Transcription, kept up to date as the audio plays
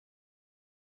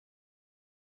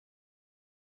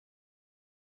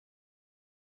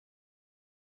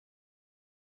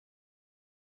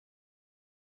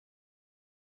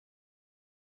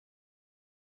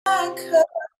Wow,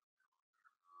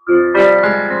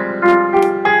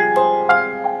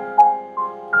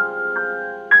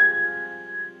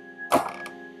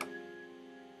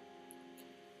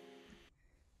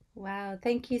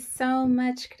 thank you so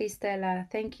much, Cristella.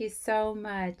 Thank you so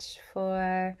much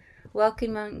for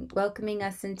welcoming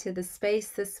us into the space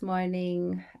this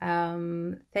morning.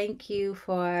 Thank you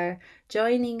for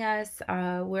joining us.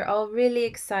 We're all really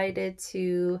excited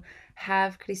to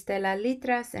have Christella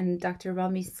Litras and Dr.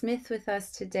 Rommi Smith with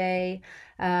us today.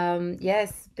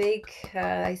 Yes, big.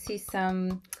 I see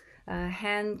some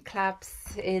hand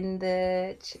claps in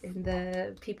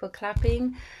the people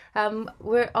clapping.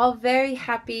 We're all very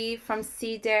happy from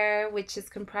CDARE, which is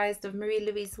comprised of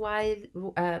Marie-Louise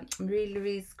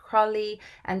Crawley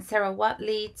and Sarah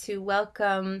Watley, to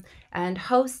welcome and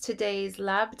host today's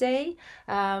Lab Day.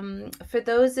 For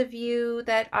those of you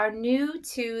that are new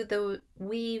to the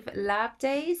Weave Lab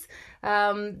Days,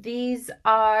 these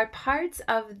are parts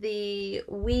of the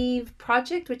Weave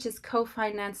project, which is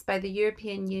co-financed by the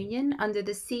European Union under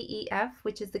the CEF,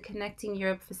 which is the Connecting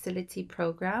Europe Facility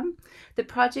Program. The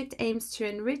project aims to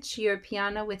enrich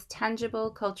Europeana with tangible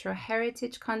cultural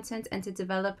heritage content and to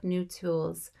develop new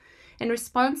tools. In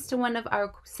response to one of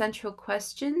our central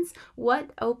questions, what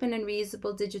open and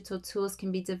reusable digital tools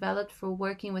can be developed for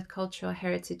working with cultural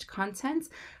heritage content,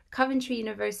 Coventry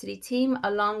University team,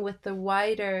 along with the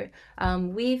wider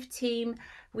Weave team,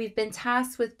 we've been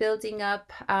tasked with building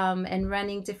up and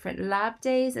running different lab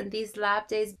days, and these lab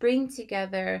days bring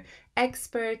together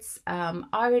experts,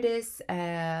 artists,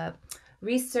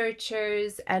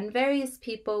 researchers, and various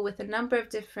people with a number of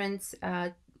different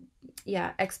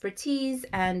expertise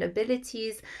and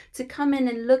abilities to come in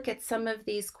and look at some of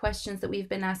these questions that we've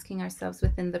been asking ourselves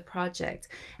within the project.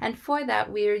 And for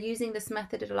that, we are using this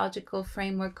methodological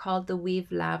framework called the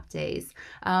Weave Lab Days.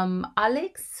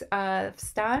 Alex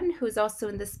Stan, who's also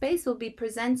in the space, will be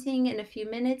presenting in a few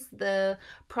minutes the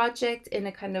project in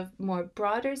a kind of more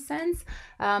broader sense.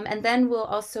 And then we'll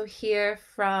also hear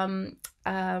from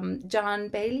John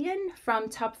Balean from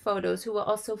TopFotos, who will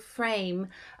also frame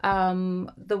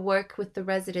the work with the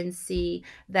residency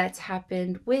that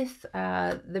happened with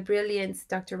the brilliant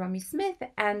Dr. Rommi Smith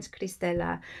and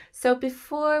Cristella. So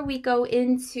before we go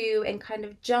into and kind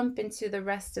of jump into the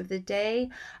rest of the day,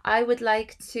 I would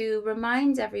like to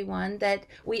remind everyone that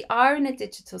we are in a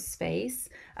digital space,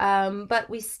 but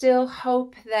we still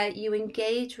hope that you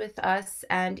engage with us,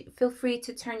 and feel free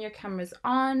to turn your cameras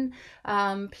on.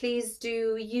 Please do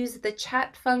use the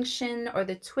chat function or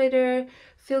the Twitter.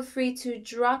 Feel free to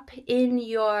drop in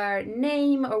your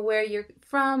name or where you're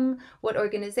from, what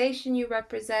organization you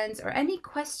represent, or any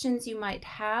questions you might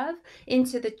have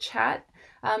into the chat.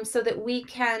 So that we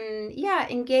can,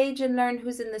 engage and learn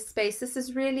who's in the space. This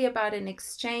is really about an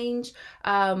exchange.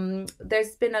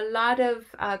 There's been a lot of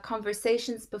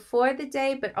conversations before the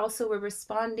day, but also we're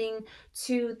responding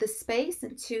to the space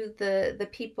and to the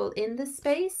people in the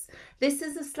space. This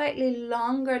is a slightly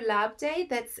longer lab day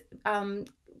that's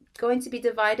going to be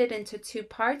divided into two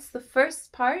parts. The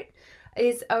first part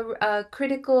is a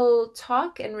critical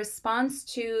talk and response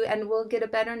to, and we'll get a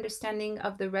better understanding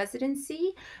of the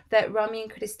residency that Rommi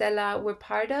and Cristella were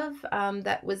part of,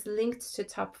 that was linked to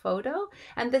TopFoto.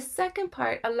 And the second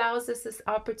part allows us this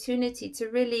opportunity to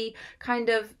really kind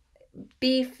of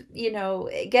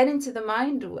get into the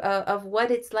mind of what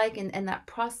it's like in that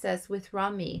process with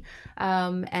Rommi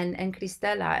and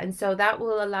Cristella. And so that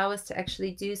will allow us to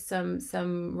actually do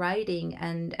some writing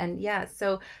and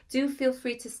so do feel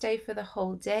free to stay for the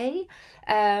whole day.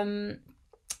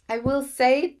 I will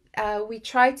say we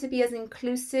try to be as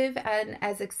inclusive and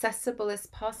as accessible as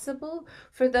possible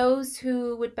for those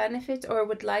who would benefit or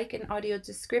would like an audio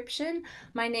description.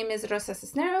 My name is Rosa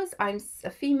Cisneros. I'm a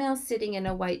female sitting in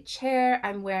a white chair.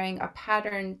 I'm wearing a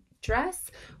patterned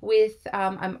dress with,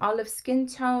 I'm olive skin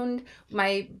toned.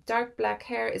 My dark black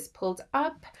hair is pulled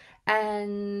up,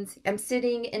 and I'm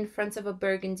sitting in front of a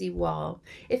burgundy wall.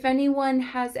 If anyone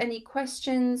has any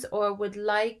questions or would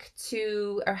like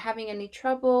to, or having any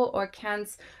trouble or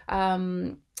can't,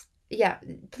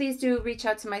 please do reach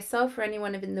out to myself or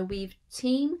anyone in the Weave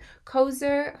team.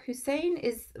 Kozer Hussein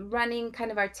is running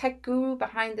kind of our tech guru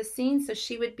behind the scenes, so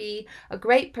she would be a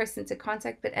great person to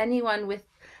contact, but anyone with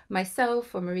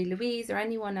myself or Marie-Louise or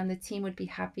anyone on the team would be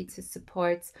happy to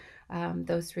support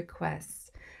those requests.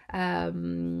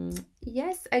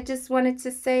 Yes, I just wanted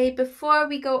to say before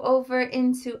we go over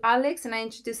into Alex, and I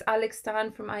introduce Alex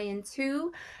Stan from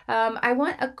IN2, I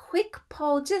want a quick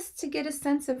poll just to get a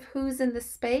sense of who's in the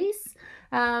space,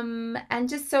 and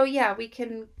just so we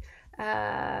can,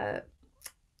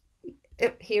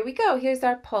 here we go, here's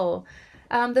our poll.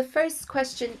 The first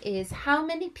question is, how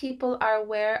many people are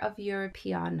aware of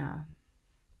Europeana?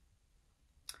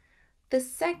 The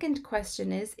second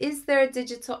question is there a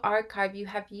digital archive you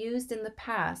have used in the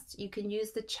past? You can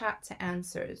use the chat to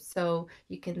answer. So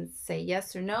you can say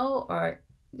yes or no, or,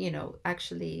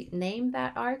 actually name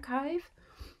that archive.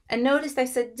 And notice I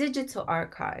said digital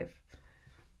archive.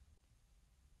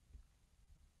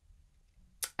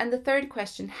 And the third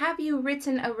question, have you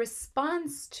written a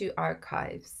response to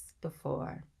archives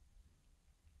before?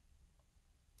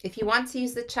 If you want to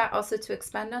use the chat also to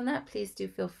expand on that, please do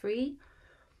feel free.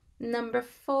 Number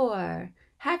 4,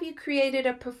 have you created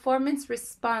a performance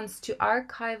response to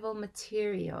archival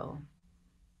material?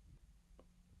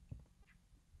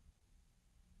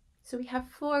 So we have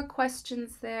 4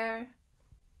 questions there.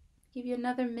 Give you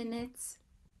another minute.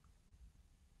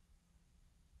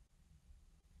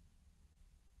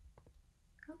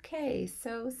 Okay,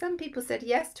 so some people said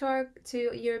yes to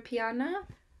Europeana.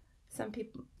 Some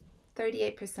people,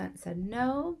 38% said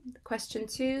no. Question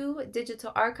 2,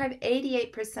 digital archive,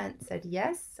 88% said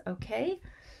yes. Okay.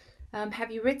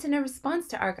 Have you written a response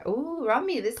to archive? Oh,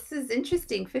 Rommi, this is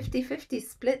interesting. 50-50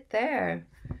 split there.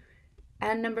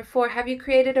 And number 4, have you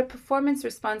created a performance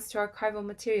response to archival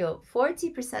material?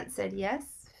 40% said yes,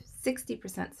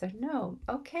 60% said no.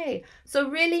 Okay, so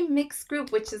really mixed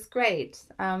group, which is great.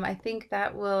 I think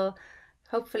that will,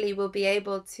 hopefully we'll be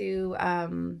able to,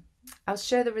 I'll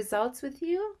share the results with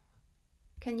you.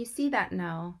 Can you see that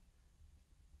now?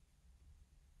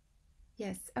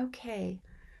 Yes, okay.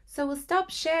 So we'll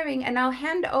stop sharing and I'll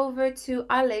hand over to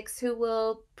Alex, who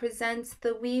will present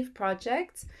the Weave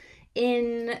project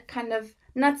in kind of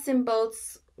nuts and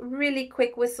bolts, really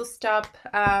quick whistle stop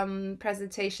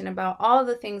presentation about all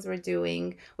the things we're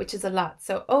doing, which is a lot.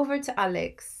 So over to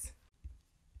Alex.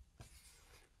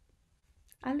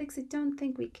 Alex, I don't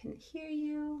think we can hear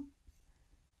you.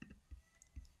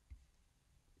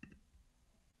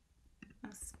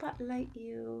 I'll spotlight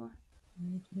you.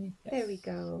 Yes. There we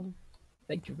go.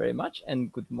 Thank you very much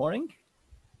and good morning.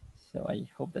 So I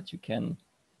hope that you can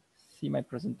see my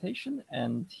presentation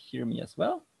and hear me as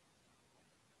well.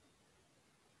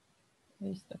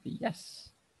 Is that a yes?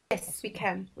 Yes, we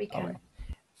can. We can. All right.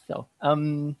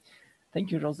 So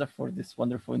thank you, Rosa, for this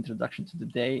wonderful introduction to the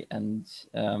day, and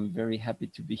I'm very happy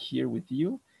to be here with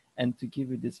you and to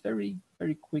give you this very,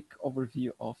 very quick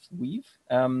overview of Weave.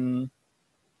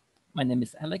 My name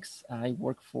is Alex. I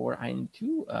work for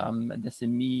IN2, an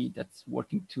SME that's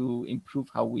working to improve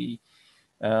how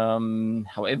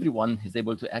everyone is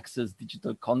able to access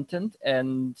digital content.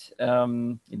 And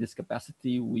in this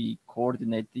capacity, we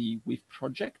coordinate the Weave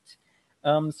project.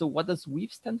 So what does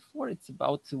Weave stand for? It's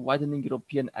about widening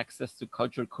European access to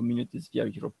cultural communities via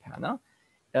Europeana.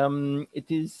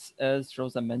 It is, as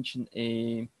Rosa mentioned,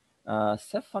 a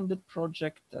self-funded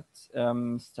project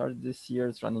that started this year,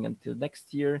 is running until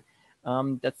next year,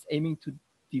 that's aiming to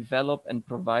develop and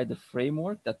provide a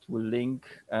framework that will link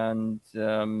and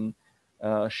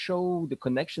show the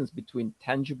connections between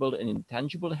tangible and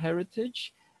intangible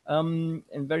heritage, and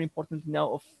very importantly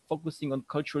now of focusing on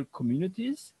cultural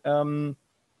communities,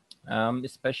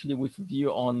 especially with view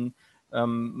on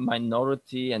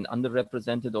minority and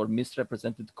underrepresented or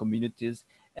misrepresented communities.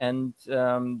 And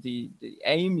the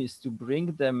aim is to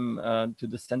bring them to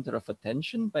the center of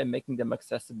attention by making them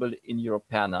accessible in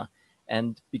Europeana.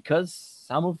 And because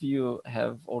some of you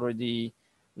have already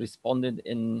responded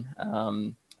in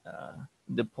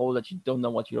the poll that you don't know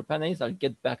what Europeana is, I'll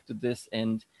get back to this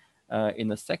in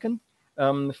a second.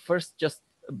 First, just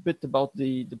a bit about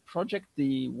the project.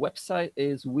 The website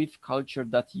is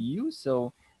weaveculture.eu.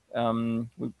 So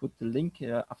we'll put the link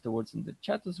afterwards in the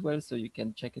chat as well, so you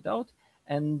can check it out.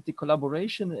 And the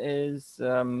collaboration is,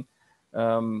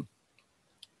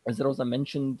 as Rosa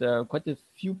mentioned, quite a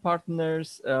few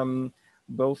partners,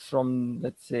 both from,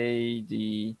 let's say,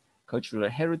 the cultural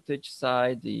heritage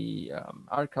side, the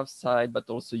archive side, but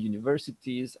also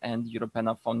universities and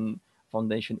Europeana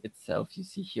Foundation itself. You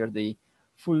see here the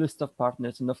full list of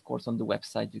partners, and of course on the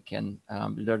website you can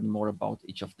learn more about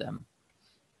each of them.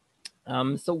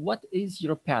 So what is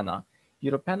Europeana?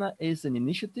 Europeana is an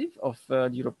initiative of the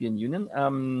European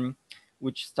Union,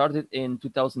 which started in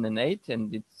 2008,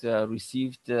 and it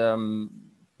received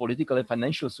political and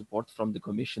financial support from the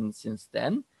Commission since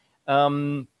then.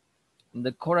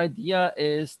 The core idea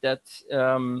is that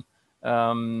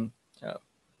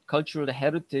cultural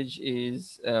heritage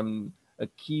is a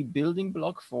key building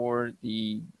block for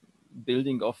the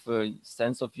building of a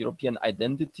sense of European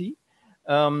identity.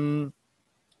 And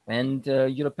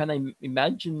Europeana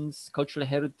imagines cultural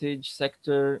heritage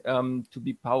sector to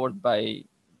be powered by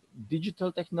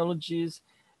digital technologies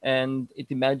and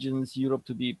it imagines Europe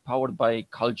to be powered by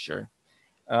culture.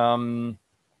 And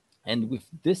with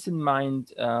this in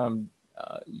mind,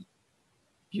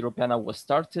 Europeana was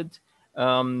started.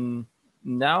 Now,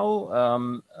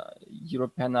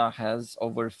 Europeana has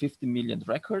over 50 million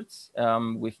records,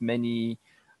 with many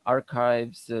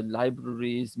archives,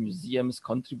 libraries, museums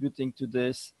contributing to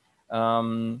this.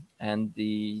 And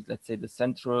the, let's say, the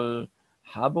central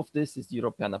hub of this is the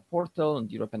Europeana portal and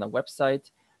the Europeana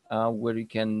website, where you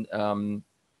can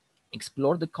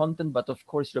explore the content. But of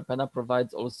course, Europeana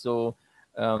provides also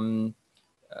um,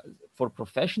 for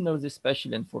professionals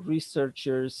especially and for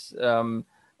researchers,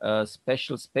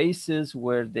 special spaces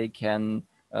where they can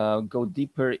go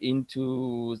deeper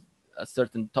into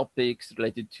certain topics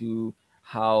related to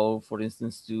how, for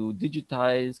instance, to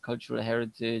digitize cultural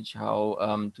heritage, how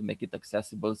to make it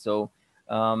accessible. So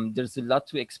there's a lot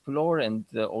to explore, and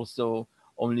also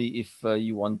only if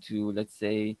you want to, let's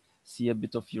say, see a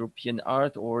bit of European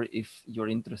art, or if you're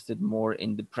interested more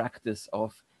in the practice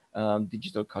of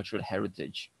digital cultural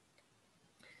heritage.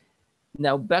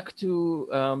 Now back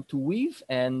to Weave,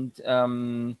 and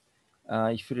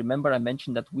if you remember, I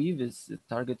mentioned that Weave is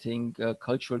targeting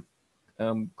cultural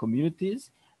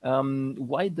communities.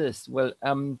 Why this? Well,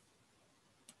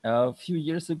 a few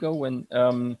years ago, when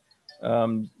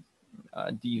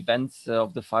the events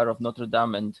of the fire of Notre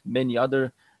Dame and many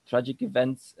other tragic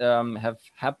events have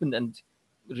happened and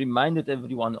reminded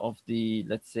everyone of the,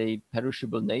 let's say,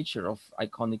 perishable nature of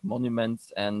iconic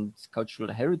monuments and cultural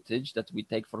heritage that we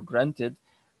take for granted.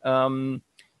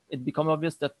 It became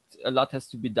obvious that a lot has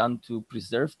to be done to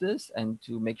preserve this and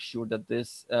to make sure that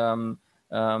this can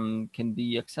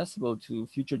be accessible to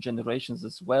future generations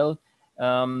as well.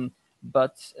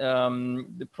 But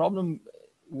the problem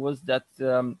was that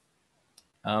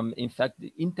in fact,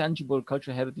 the intangible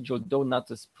cultural heritage, although not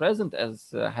as present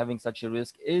as having such a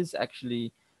risk, is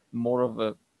actually more of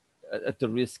a at the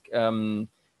risk than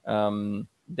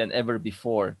ever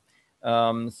before.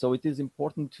 So it is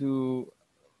important to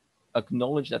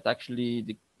acknowledge that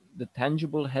actually the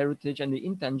tangible heritage and the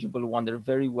intangible one, they're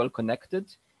very well connected.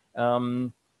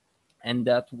 And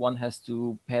that one has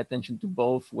to pay attention to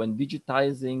both when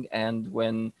digitizing and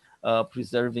when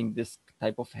preserving this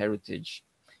type of heritage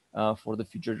for the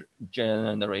future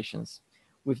generations.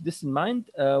 With this in mind,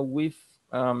 WIF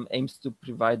aims to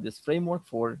provide this framework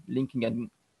for linking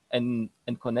and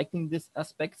connecting these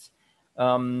aspects.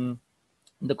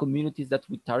 The communities that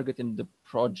we target in the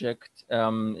project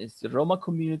is the Roma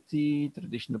community,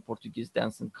 traditional Portuguese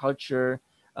dance and culture,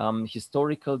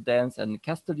 historical dance and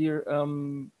Castellier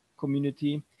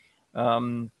community. There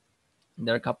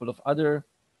are a couple of other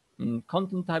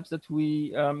content types that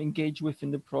we engage with in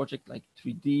the project, like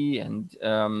 3D and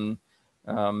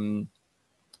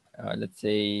let's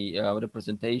say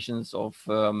representations of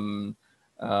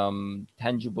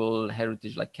tangible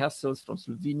heritage like castles from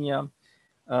Slovenia.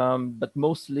 But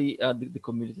mostly the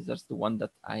communities are the one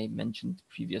that I mentioned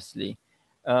previously.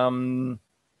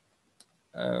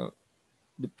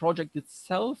 The project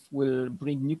itself will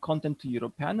bring new content to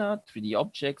Europeana, 3D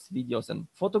objects, videos, and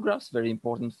photographs, very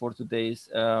important for today's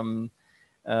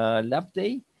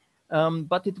LabDay.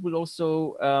 But it will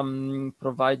also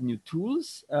provide new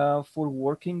tools for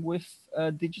working with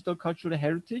digital cultural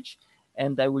heritage.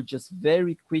 And I will just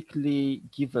very quickly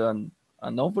give an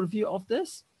overview of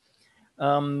this.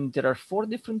 There are 4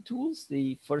 different tools.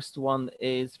 The first one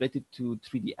is related to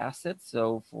 3D assets.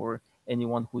 So for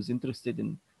anyone who's interested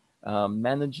in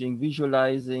managing,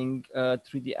 visualizing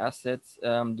 3D assets,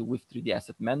 the WIF 3D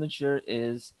Asset Manager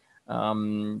is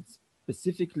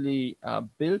specifically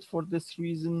built for this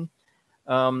reason.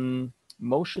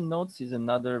 Motion Notes is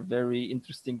another very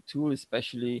interesting tool,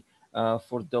 especially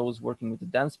for those working with the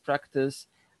dance practice,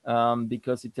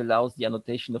 because it allows the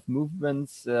annotation of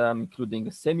movements, including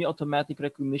a semi-automatic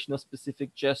recognition of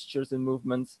specific gestures and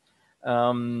movements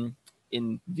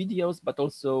in videos, but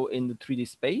also in the 3D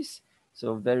space.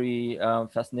 So very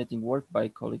fascinating work by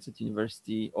colleagues at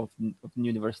University of the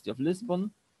University of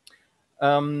Lisbon.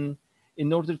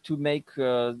 In order to make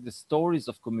the stories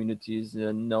of communities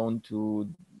known to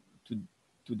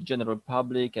the general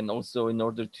public, and also in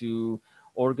order to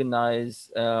organize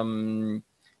own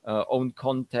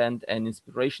content and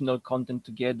inspirational content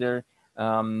together,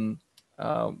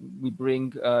 we bring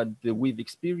the Weave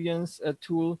Experience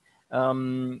tool.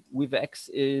 WeaveX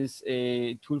is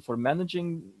a tool for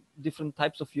managing different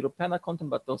types of Europeana content,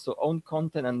 but also own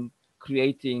content and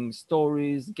creating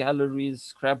stories, galleries,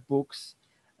 scrapbooks.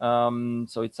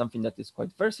 So it's something that is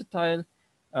quite versatile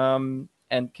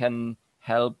and can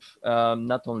help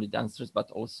not only dancers,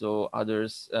 but also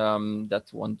others that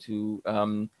want to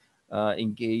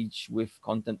engage with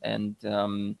content and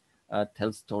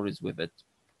tell stories with it.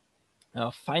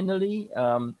 Finally,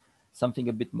 something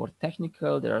a bit more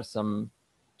technical, there are some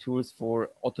tools for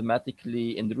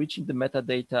automatically enriching the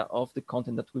metadata of the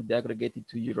content that will be aggregated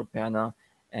to Europeana,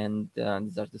 and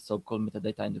these are the so-called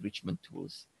metadata enrichment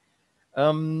tools.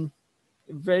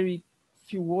 Very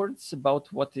few words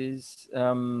about what is,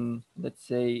 let's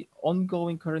say,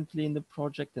 ongoing currently in the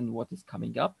project and what is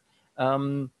coming up.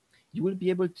 You will be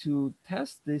able to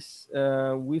test this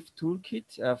with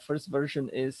Toolkit. First version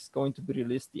is going to be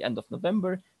released the end of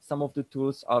November. Some of the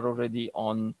tools are already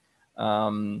on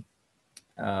the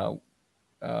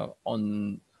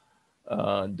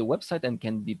website and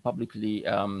can be publicly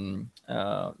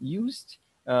used,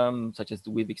 such as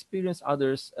the Weave Experience.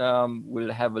 Others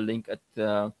will have a link at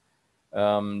the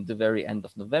very end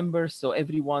of November. So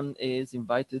everyone is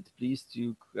invited, please,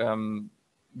 to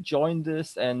join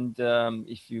this. And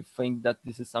if you think that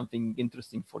this is something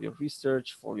interesting for your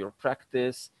research, for your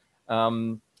practice,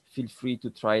 feel free to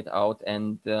try it out,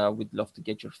 and we'd love to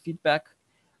get your feedback.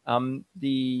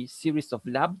 The series of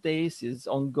lab days is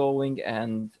ongoing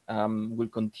and will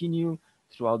continue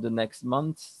throughout the next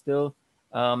month still.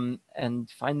 And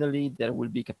finally, there will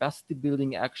be capacity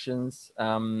building actions,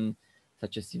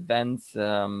 such as events,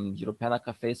 Europeana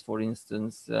cafes, for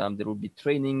instance. There will be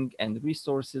training and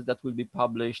resources that will be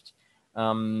published.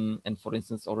 And for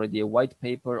instance, already a white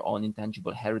paper on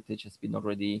intangible heritage has been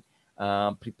already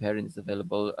prepared and is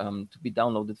available to be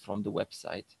downloaded from the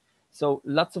website. So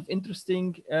lots of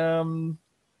interesting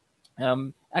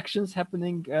actions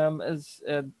happening as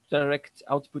a direct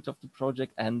output of the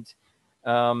project. And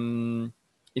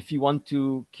if you want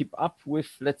to keep up with,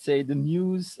 let's say, the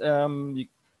news,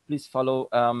 please follow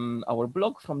our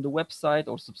blog from the website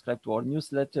or subscribe to our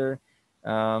newsletter.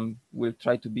 We'll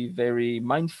try to be very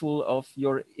mindful of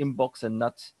your inbox and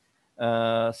not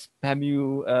spam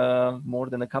you more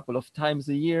than a couple of times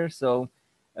a year. So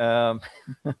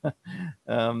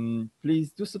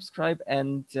please do subscribe.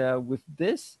 And with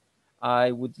this,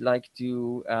 I would like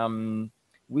to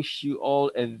wish you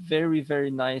all a very,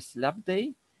 very nice lab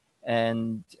day.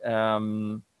 And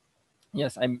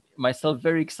yes, I'm myself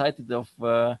very excited of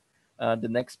the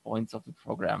next points of the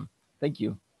program. Thank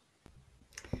you.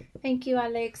 Thank you,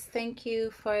 Alex. Thank you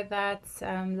for that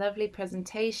lovely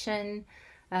presentation,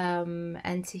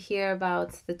 and to hear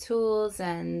about the tools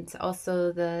and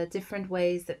also the different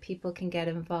ways that people can get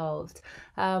involved.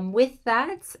 With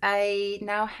that, I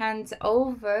now hand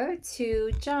over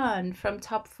to John from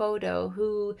TopFoto,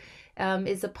 who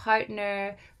is a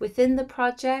partner within the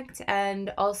project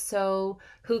and also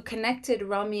who connected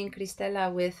Rommi and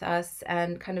Cristella with us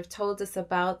and kind of told us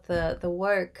about the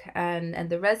work and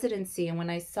the residency. And when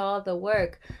I saw the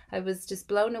work, I was just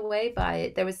blown away by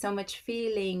it. There was so much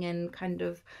feeling and kind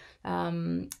of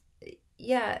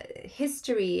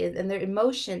history and their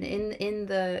emotion in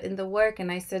the work.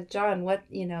 And I said, John, what,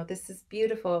 this is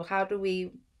beautiful. How do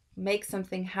we make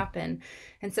something happen?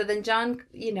 And so then John,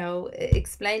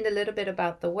 explained a little bit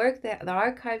about the work, the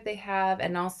archive they have,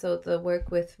 and also the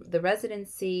work with the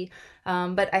residency.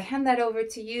 But I hand that over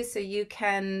to you so you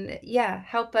can,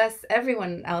 help us,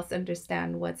 everyone else,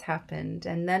 understand what's happened.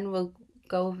 And then we'll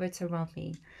go over to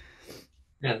Rommi.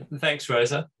 Yeah, thanks,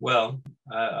 Rosa. Well,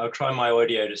 I'll try my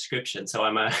audio description. So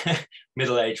I'm a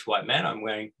middle-aged white man. I'm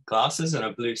wearing glasses and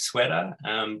a blue sweater.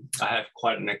 I have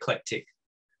quite an eclectic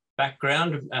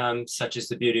background, such as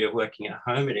the beauty of working at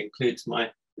home. It includes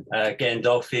my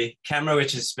Gandolfi camera,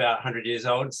 which is about 100 years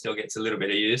old. It still gets a little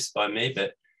bit of use by me,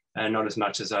 but not as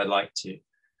much as I'd like to.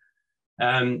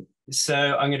 So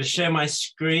I'm going to share my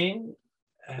screen.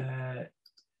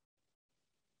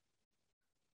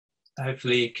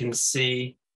 Hopefully you can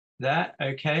see that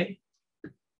okay.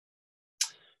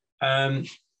 I'm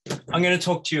going to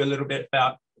talk to you a little bit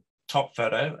about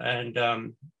TopFoto,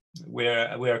 and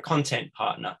we're a content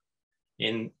partner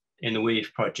in the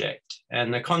Weave project.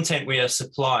 And the content we are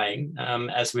supplying,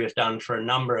 as we have done for a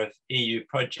number of EU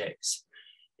projects,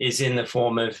 is in the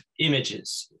form of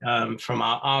images from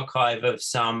our archive of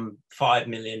some 5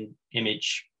 million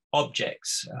image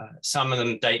objects. Some of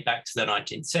them date back to the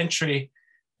 19th century.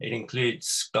 It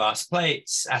includes glass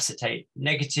plates, acetate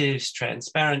negatives,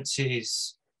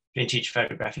 transparencies, vintage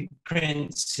photographic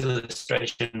prints,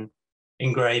 illustration,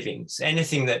 engravings.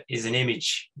 Anything that is an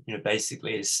image,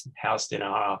 basically is housed in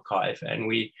our archive. And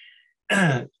we,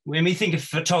 when we think of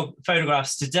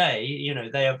photographs today,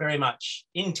 they are very much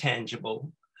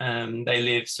intangible. They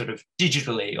live sort of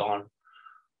digitally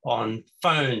on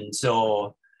phones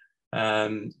or,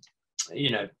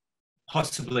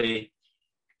 possibly,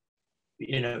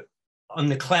 on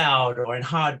the cloud or in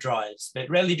hard drives, but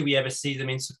rarely do we ever see them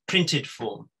in sort of printed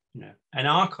form. An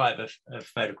archive of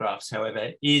photographs,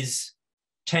 however, is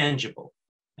tangible.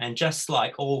 And just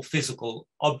like all physical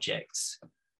objects,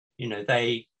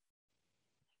 they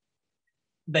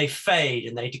fade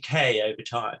and they decay over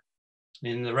time.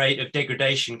 And the rate of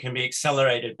degradation can be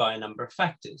accelerated by a number of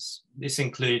factors. This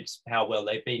includes how well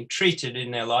they've been treated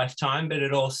in their lifetime, but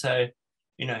it also,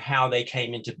 how they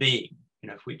came into being,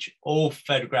 which all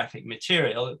photographic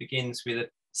material, it begins with a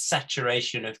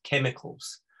saturation of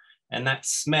chemicals, and that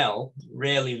smell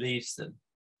rarely leaves them.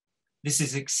 This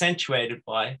is accentuated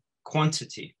by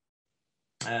quantity.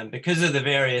 Because of the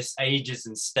various ages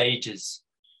and stages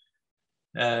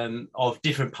of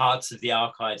different parts of the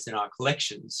archives in our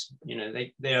collections,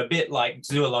 they're a bit like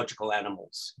zoological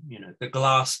animals. The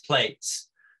glass plates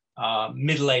are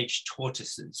middle-aged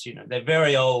tortoises. They're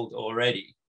very old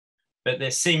already, but they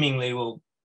seemingly will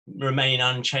remain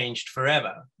unchanged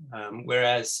forever,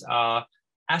 whereas our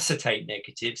acetate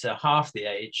negatives are half the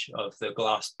age of the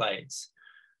glass plates.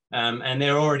 And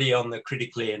they're already on the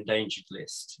critically endangered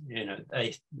list.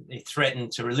 They threaten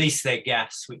to release their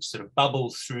gas, which sort of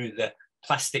bubbles through the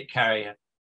plastic carrier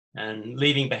and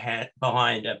leaving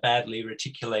behind a badly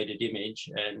reticulated image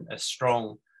and a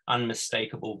strong,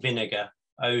 unmistakable vinegar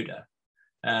odor.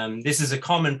 This is a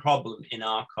common problem in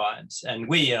archives, and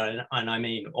we, and I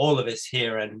mean all of us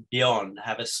here and beyond,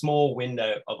 have a small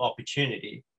window of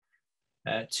opportunity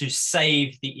to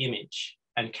save the image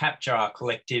and capture our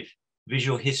collective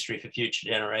visual history for future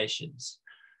generations.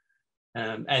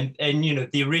 And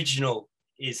the original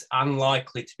is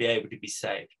unlikely to be able to be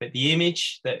saved, but the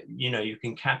image that you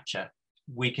can capture,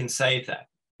 we can save that.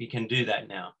 We can do that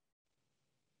now.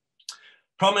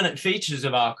 Prominent features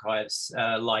of archives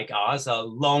like ours are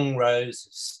long rows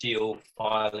of steel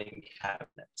filing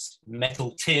cabinets,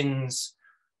 metal tins,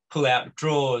 pull-out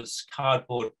drawers,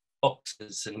 cardboard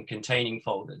boxes and containing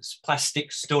folders,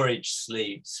 plastic storage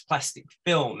sleeves, plastic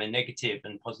film in negative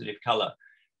and positive color,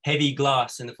 heavy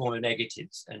glass in the form of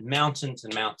negatives, and mountains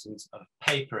of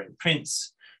paper and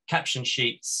prints, caption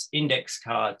sheets, index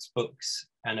cards, books,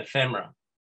 and ephemera.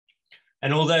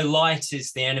 And although light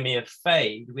is the enemy of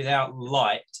fade, without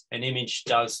light, an image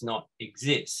does not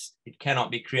exist. It cannot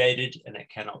be created and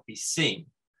it cannot be seen.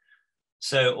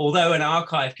 So although an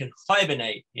archive can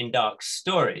hibernate in dark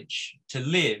storage, to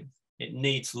live, it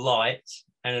needs light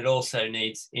and it also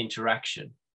needs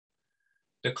interaction.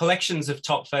 The collections of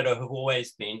TopFoto have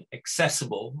always been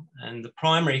accessible, and the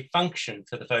primary function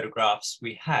for the photographs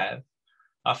we have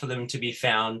are for them to be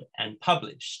found and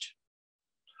published.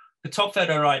 For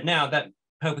TopFoto right now, that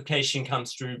publication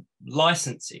comes through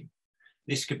licensing.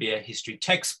 This could be a history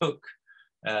textbook,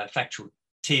 a factual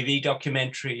TV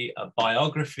documentary, a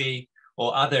biography,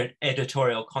 or other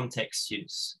editorial context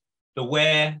use. The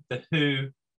where, the who,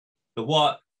 the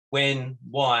what, when,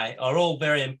 why are all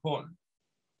very important.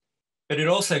 But it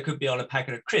also could be on a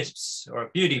packet of crisps or a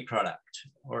beauty product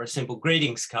or a simple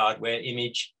greetings card where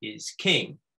image is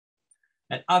king.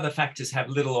 And other factors have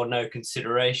little or no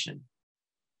consideration.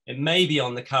 It may be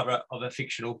on the cover of a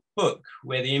fictional book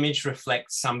where the image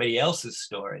reflects somebody else's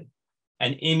story,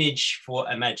 an image for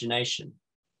imagination.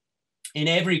 In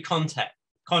every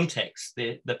context,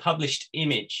 the published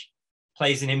image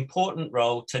plays an important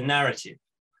role to narrative,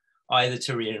 either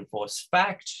to reinforce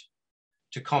fact,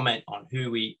 to comment on who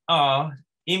we are,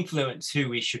 influence who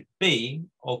we should be,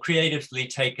 or creatively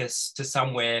take us to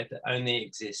somewhere that only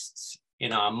exists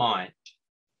in our mind.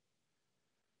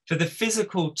 For the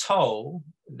physical toll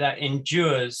that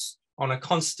endures on a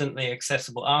constantly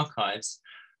accessible archives,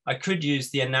 I could use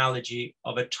the analogy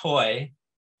of a toy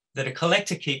that a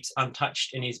collector keeps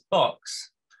untouched in his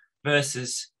box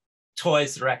versus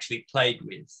toys that are actually played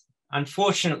with.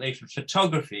 Unfortunately for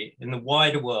photography in the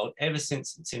wider world, ever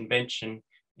since its invention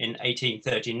in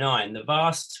 1839, the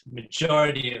vast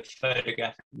majority of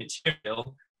photographic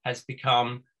material has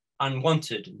become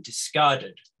unwanted and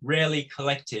discarded, rarely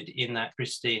collected in that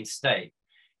pristine state.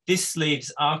 This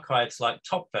leaves archives like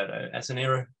TopFoto as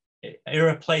an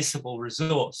irreplaceable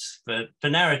resource for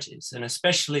narratives, and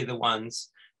especially the ones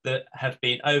that have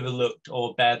been overlooked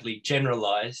or badly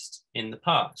generalized in the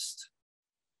past.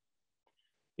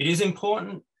 It is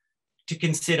important to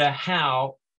consider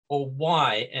how or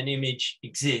why an image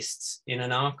exists in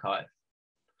an archive.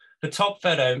 For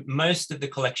TopFoto, most of the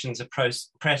collections are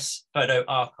press photo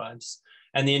archives,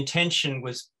 and the intention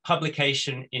was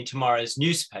publication in tomorrow's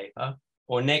newspaper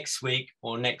or next week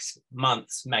or next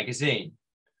month's magazine.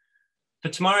 For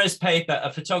tomorrow's paper,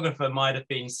 a photographer might have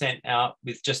been sent out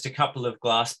with just a couple of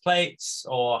glass plates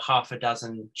or half a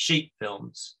dozen sheet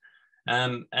films.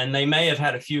 And they may have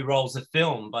had a few rolls of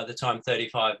film by the time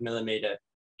 35mm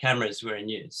cameras were in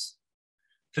use.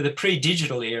 For the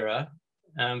pre-digital era,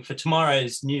 for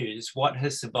tomorrow's news, what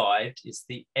has survived is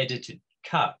the edited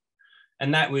cut.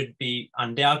 And that would be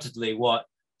undoubtedly what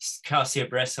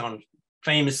Cartier-Bresson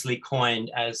famously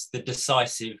coined as the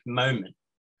decisive moment.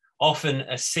 Often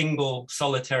a single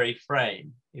solitary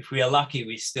frame. If we are lucky,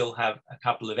 we still have a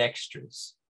couple of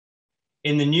extras.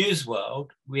 In the news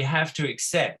world, we have to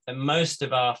accept that most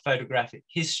of our photographic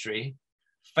history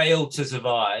failed to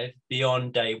survive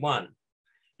beyond day one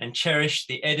and cherish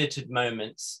the edited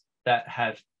moments that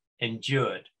have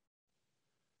endured.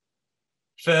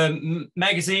 For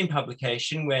magazine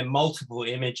publication, where multiple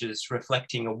images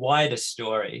reflecting a wider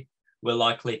story were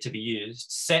likely to be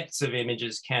used, sets of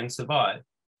images can survive.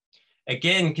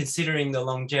 Again, considering the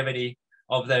longevity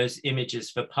of those images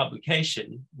for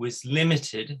publication was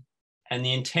limited, and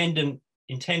the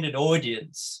intended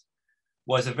audience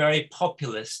was a very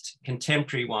populist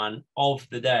contemporary one of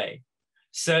the day,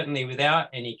 certainly without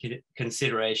any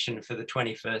consideration for the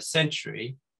 21st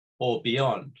century or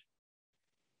beyond.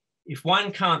 If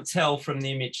one can't tell from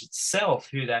the image itself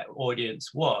who that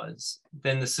audience was,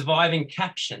 then the surviving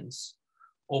captions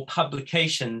or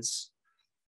publications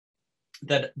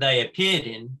that they appeared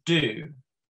in do.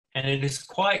 And it is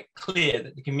quite clear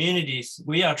that the communities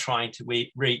we are trying to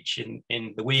reach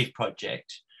in the Weave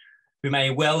project, who may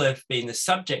well have been the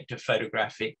subject of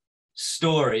photographic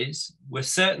stories, were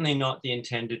certainly not the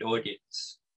intended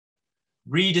audience.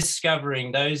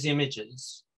 Rediscovering those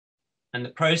images and the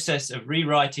process of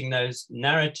rewriting those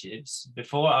narratives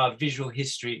before our visual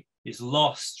history is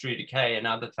lost through decay and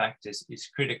other factors is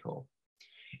critical.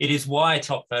 It is why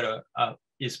TopFoto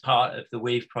is part of the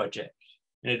Weave project.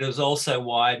 And it is also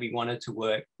why we wanted to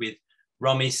work with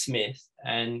Rommi Smith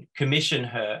and commission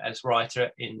her as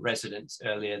writer in residence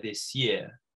earlier this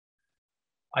year.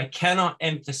 I cannot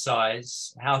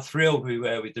emphasize how thrilled we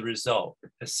were with the result.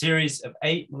 A series of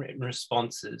 8 written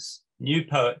responses, new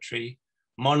poetry,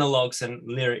 monologues and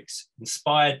lyrics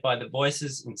inspired by the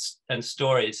voices and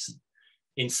stories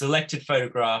in selected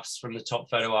photographs from the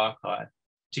TopFoto archive,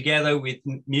 together with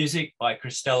music by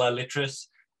Christella Litras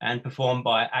and performed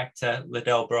by actor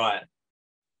Liddell Bryant.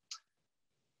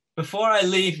 Before I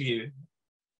leave you,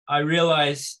 I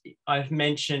realize I've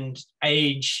mentioned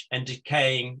age and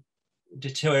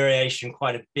deterioration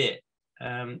quite a bit.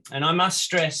 And I must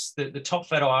stress that the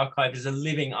TopFoto archive is a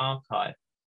living archive.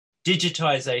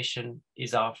 Digitization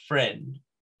is our friend,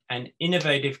 and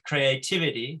innovative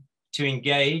creativity to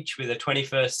engage with a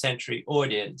 21st century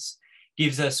audience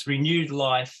gives us renewed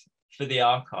life for the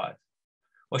archive,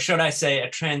 or should I say a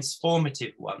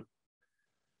transformative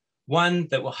one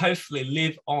that will hopefully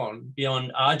live on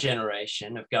beyond our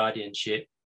generation of guardianship,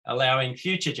 allowing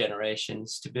future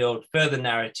generations to build further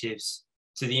narratives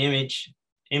to the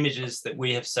images that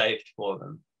we have saved for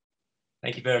them.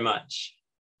 Thank you very much.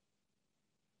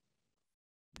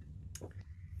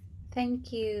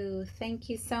 Thank you. Thank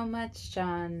you so much,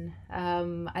 John.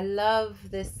 I love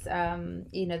this,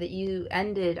 you know, that you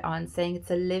ended on saying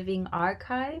it's a living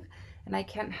archive. And I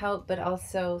can't help but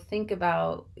also think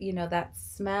about, you know, that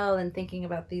smell and thinking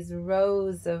about these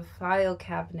rows of file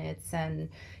cabinets and,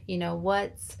 you know,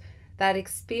 what that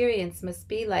experience must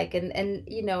be like. And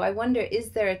you know, I wonder,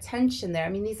 is there a tension there? I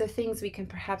mean, these are things we can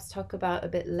perhaps talk about a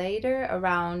bit later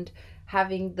around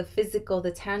having the physical,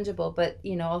 the tangible, but,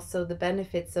 you know, also the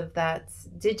benefits of that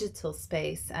digital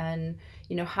space. And,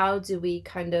 you know, how do we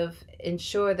kind of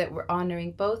ensure that we're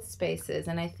honoring both spaces?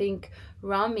 And I think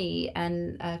Rommi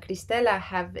and Cristella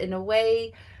have, in a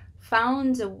way,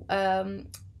 found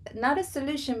not a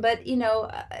solution, but, you know,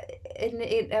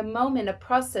 in a moment, a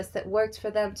process that worked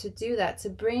for them to do that, to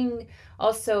bring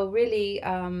also really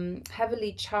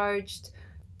heavily charged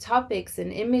topics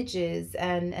and images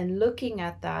and looking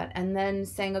at that and then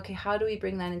saying, okay, how do we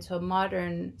bring that into a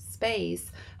modern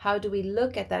space? How do we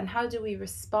look at that and how do we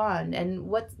respond? And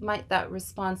what might that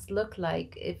response look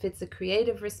like? If it's a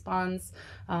creative response,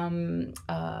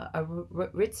 a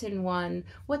written one,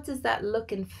 what does that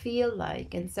look and feel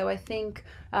like? And so I think,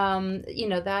 you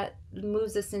know, that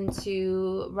moves us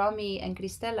into Rommi and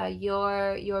Cristella,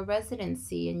 your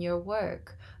residency and your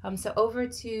work. So over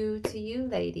to you,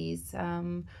 ladies,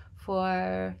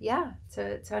 for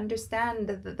to understand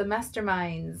the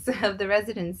masterminds of the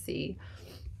residency.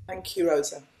 Thank you,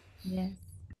 Rosa. Yes.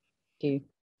 Thank you.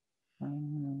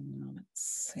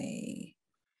 Let's see.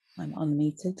 I'm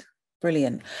unmuted.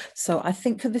 Brilliant. So I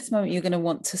think for this moment you're going to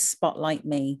want to spotlight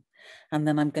me, and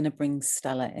then I'm going to bring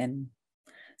Stella in.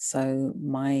 So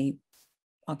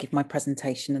I'll give my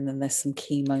presentation, and then there's some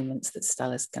key moments that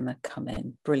Stella's going to come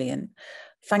in. Brilliant.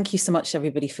 Thank you so much,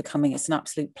 everybody, for coming. It's an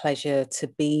absolute pleasure to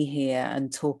be here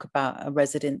and talk about a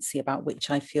residency about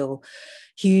which I feel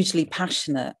hugely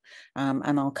passionate,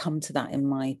 and I'll come to that in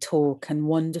my talk, and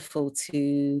wonderful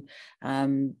to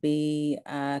be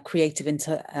a creative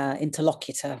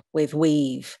interlocutor with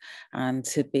Weave, and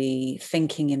to be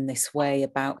thinking in this way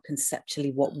about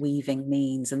conceptually what weaving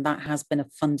means. And that has been a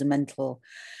fundamental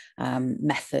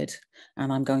method,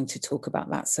 and I'm going to talk about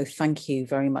that. So thank you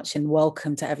very much, and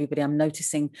welcome to everybody. I'm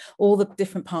noticing all the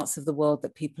different parts of the world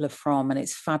that people are from, and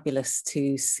it's fabulous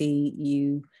to see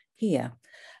you here.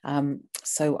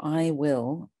 So I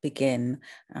will begin,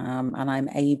 and I'm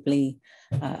ably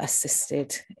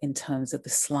assisted in terms of the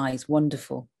slides.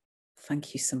 Wonderful.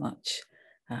 Thank you so much,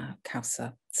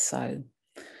 Kausa. So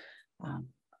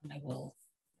I will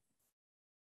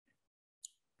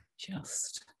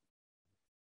just...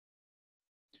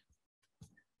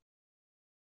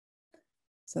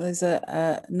 So there's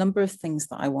a number of things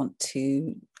that I want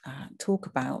to talk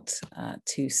about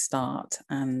to start,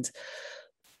 and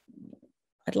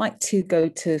I'd like to go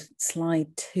to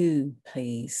slide 2,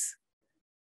 please.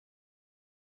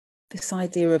 This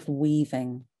idea of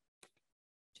weaving.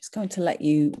 Just going to let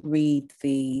you read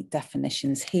the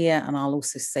definitions here, and I'll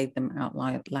also say them out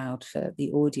loud for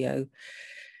the audio.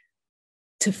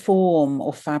 To form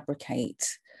or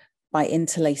fabricate by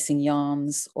interlacing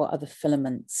yarns or other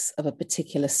filaments of a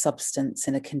particular substance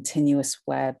in a continuous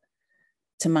web,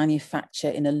 to manufacture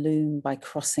in a loom by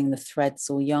crossing the threads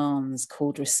or yarns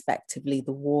called respectively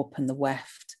the warp and the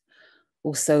weft.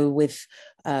 Also with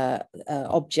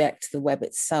object, the web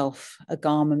itself, a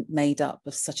garment made up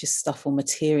of such a stuff or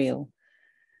material,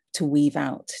 to weave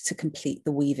out, to complete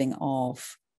the weaving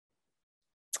of.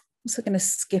 I'm also going to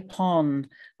skip on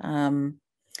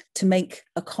to make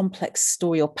a complex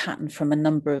story or pattern from a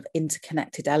number of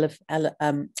interconnected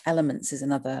elements is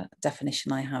another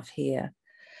definition I have here.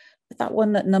 But that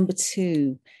one at number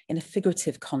 2, in a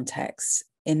figurative context,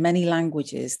 in many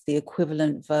languages, the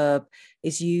equivalent verb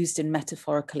is used in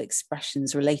metaphorical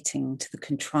expressions relating to the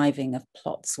contriving of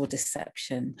plots or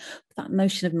deception. That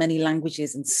notion of many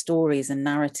languages and stories and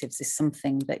narratives is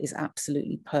something that is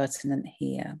absolutely pertinent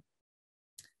here.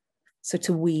 So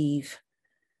to weave,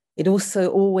 it also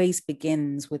always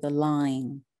begins with a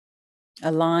line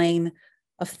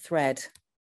of thread,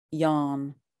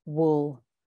 yarn, wool,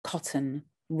 cotton,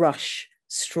 rush,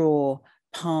 straw,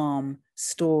 palm,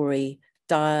 story,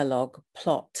 dialogue,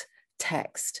 plot,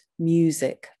 text,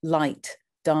 music, light,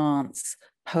 dance,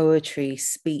 poetry,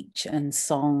 speech and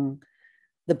song,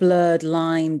 the blurred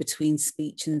line between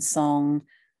speech and song,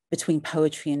 between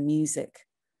poetry and music,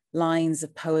 lines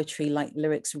of poetry like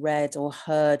lyrics read or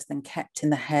heard, then kept in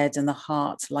the head and the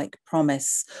heart like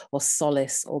promise or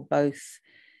solace or both,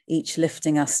 each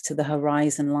lifting us to the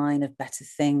horizon line of better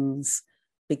things,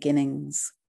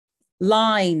 beginnings.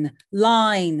 Line,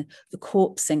 line, the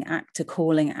corpsing actor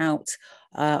calling out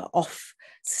off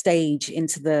stage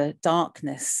into the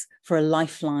darkness for a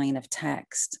lifeline of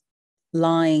text.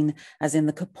 Line as in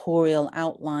the corporeal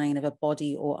outline of a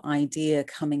body or idea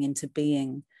coming into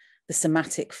being. The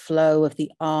somatic flow of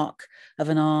the arc of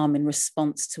an arm in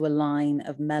response to a line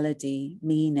of melody,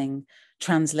 meaning,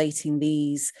 translating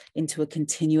these into a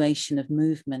continuation of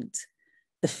movement.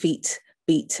 The feet,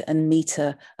 beat and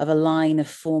meter of a line of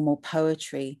formal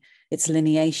poetry, its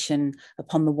lineation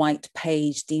upon the white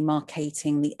page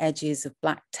demarcating the edges of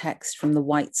black text from the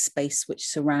white space which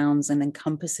surrounds and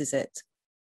encompasses it.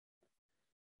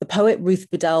 The poet Ruth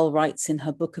Bedell writes in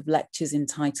her book of lectures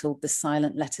entitled The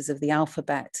Silent Letters of the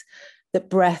Alphabet that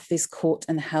breath is caught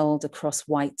and held across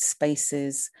white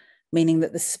spaces, meaning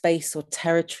that the space or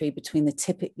territory between the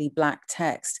typically black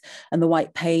text and the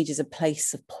white page is a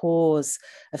place of pause,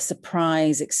 of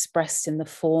surprise expressed in the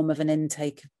form of an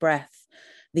intake of breath.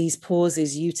 These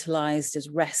pauses utilized as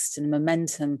rest and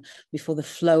momentum before the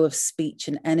flow of speech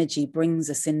and energy brings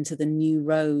us into the new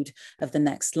road of the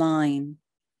next line.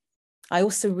 I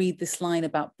also read this line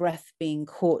about breath being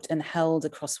caught and held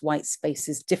across white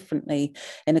spaces differently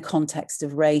in a context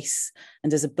of race,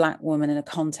 and as a Black woman in a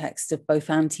context of both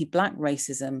anti-Black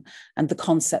racism and the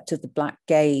concept of the Black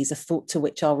gaze, a thought to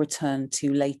which I'll return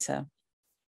to later.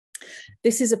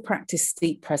 This is a practice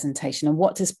steeped presentation. And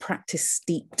what does practice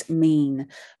steeped mean?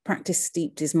 Practice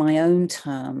steeped is my own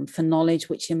term for knowledge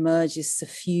which emerges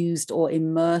suffused or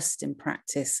immersed in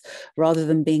practice rather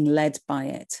than being led by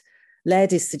it.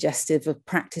 Led is suggestive of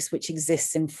practice which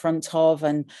exists in front of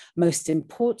and most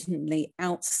importantly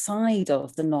outside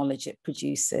of the knowledge it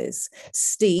produces.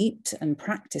 Steeped and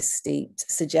practice steeped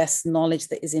suggests knowledge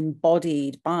that is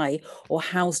embodied by or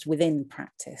housed within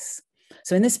practice.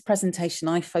 So in this presentation,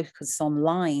 I focus on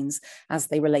lines as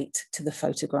they relate to the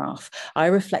photograph. I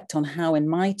reflect on how in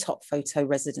my TopFoto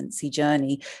residency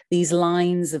journey, these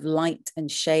lines of light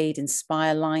and shade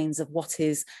inspire lines of what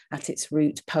is at its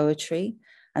root poetry,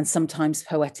 and sometimes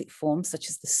poetic forms such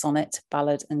as the sonnet,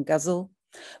 ballad and ghazal,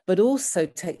 but also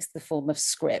takes the form of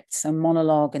script, so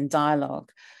monologue and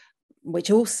dialogue,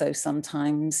 which also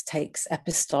sometimes takes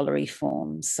epistolary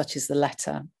forms such as the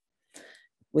letter.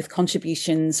 With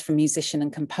contributions from musician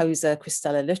and composer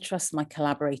Christella Litras, my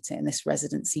collaborator in this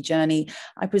residency journey,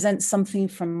 I present something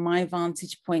from my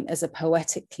vantage point as a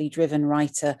poetically driven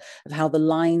writer of how the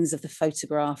lines of the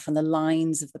photograph and the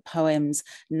lines of the poems,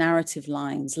 narrative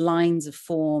lines, lines of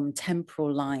form,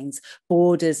 temporal lines,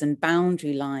 borders and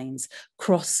boundary lines,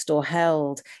 crossed or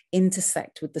held,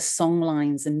 intersect with the song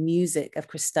lines and music of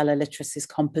Christella Litras's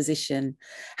composition,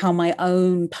 how my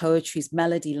own poetry's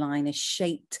melody line is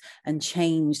shaped and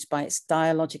changed by its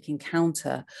dialogic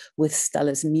encounter with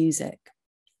Stella's music.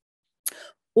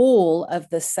 All of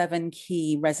the 7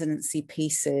 key residency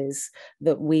pieces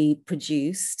that we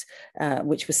produced,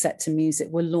 which were set to music,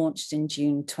 were launched in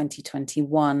June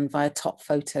 2021 via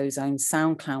TopFoto's own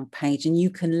SoundCloud page, and you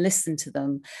can listen to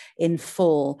them in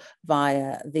full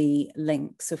via the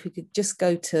link. So if we could just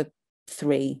go to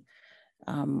 3,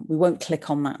 we won't click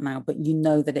on that now, but you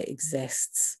know that it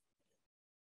exists,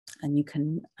 and you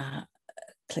can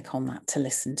click on that to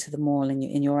listen to them all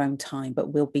in your own time, but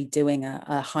we'll be doing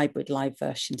a hybrid live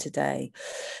version today.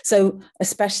 So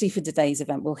especially for today's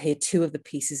event, we'll hear 2 of the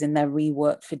pieces in their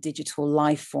reworked for digital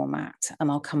live format, and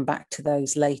I'll come back to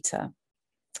those later.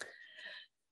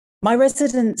 My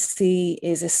residency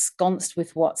is ensconced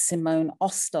with what Simone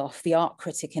Osthoff, the art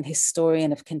critic and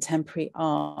historian of contemporary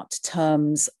art,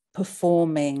 terms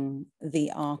performing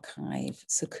the archive.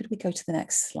 So could we go to the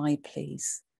next slide,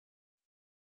 please?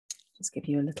 Just give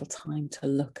you a little time to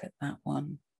look at that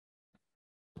one.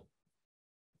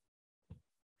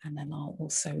 And then I'll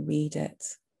also read it.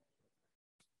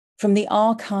 From the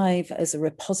archive as a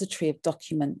repository of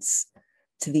documents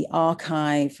to the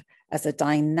archive as a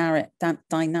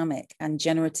dynamic and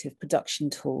generative production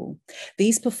tool,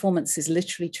 these performances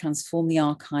literally transform the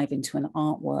archive into an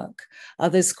artwork.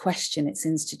 Others question its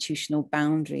institutional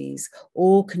boundaries,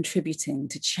 all contributing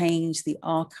to change the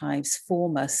archive's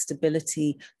former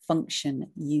stability,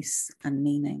 function, use, and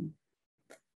meaning.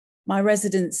 My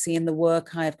residency in the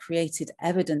work I have created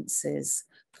evidences.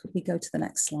 Could we go to the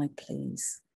next slide,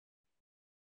 please?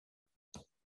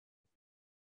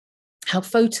 How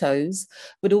photos,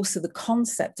 but also the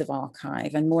concept of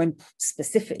archive, and more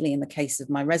specifically in the case of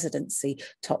my residency,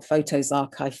 TopFoto's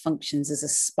archive functions as a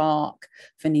spark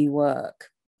for new work.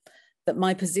 That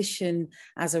my position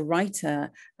as a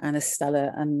writer, and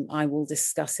Stella and I will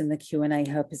discuss in the Q&A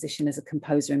her position as a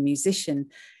composer and musician,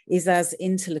 is as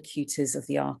interlocutors of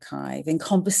the archive, in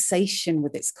conversation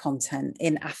with its content,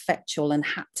 in affectual and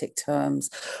haptic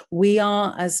terms. We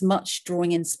are as much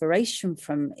drawing inspiration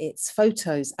from its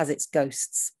photos as its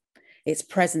ghosts, its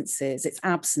presences, its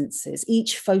absences.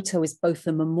 Each photo is both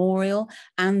a memorial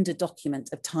and a document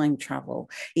of time travel.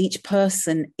 Each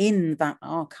person in that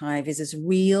archive is as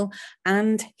real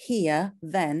and here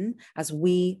then as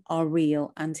we are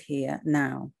real and here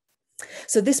now.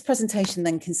 So this presentation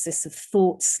then consists of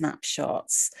thought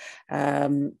snapshots,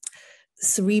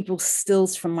 cerebral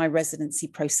stills from my residency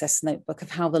process notebook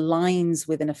of how the lines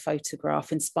within a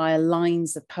photograph inspire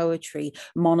lines of poetry,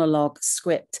 monologue,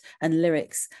 script, and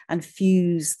lyrics, and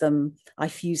I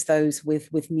fuse those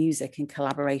with music in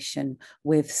collaboration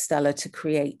with Stella to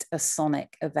create a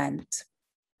sonic event.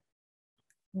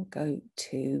 We'll go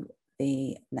to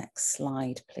the next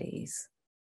slide, please.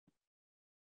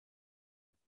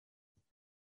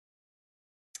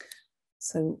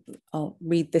 So I'll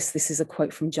read this. This is a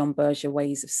quote from John Balean,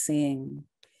 Ways of Seeing.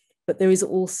 But there is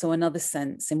also another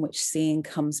sense in which seeing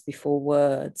comes before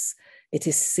words. It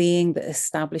is seeing that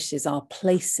establishes our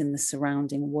place in the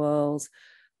surrounding world.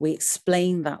 We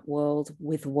explain that world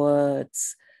with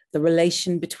words. The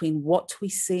relation between what we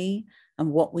see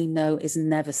and what we know is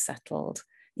never settled.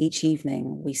 Each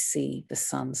evening we see the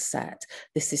sun set.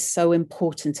 This is so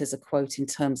important as a quote in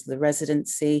terms of the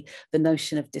residency, the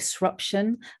notion of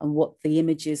disruption, and what the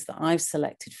images that I've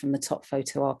selected from the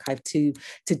TopFoto archive to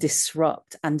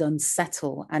disrupt and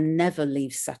unsettle and never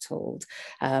leave settled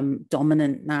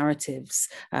dominant narratives,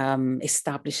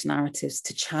 established narratives,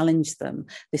 to challenge them.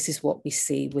 This is what we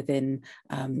see within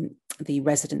the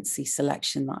residency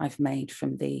selection that I've made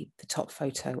from the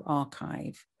TopFoto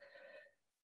archive.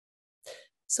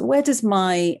 So where does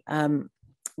my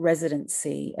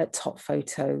residency at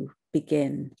TopFoto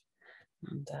begin?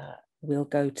 And we'll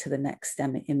go to the next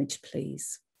image,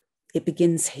 please. It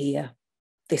begins here,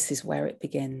 this is where it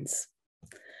begins.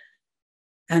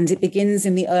 And it begins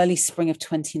in the early spring of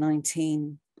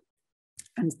 2019.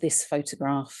 And this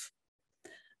photograph.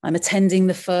 I'm attending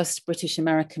the first British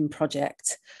American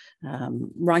project,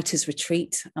 Writer's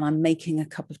Retreat, and I'm making a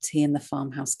cup of tea in the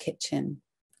farmhouse kitchen.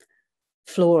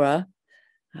 Flora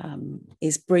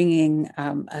is bringing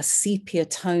a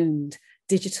sepia-toned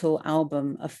digital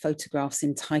album of photographs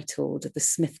entitled The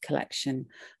Smith Collection,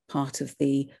 part of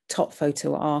the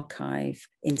TopFoto archive,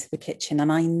 into the kitchen.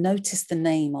 And I noticed the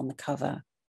name on the cover,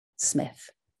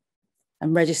 Smith,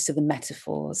 and register the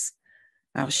metaphors,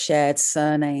 our shared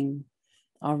surname,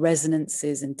 our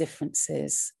resonances and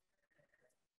differences.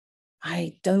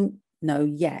 I don't know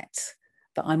yet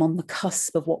that I'm on the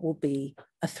cusp of what will be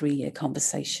a 3-year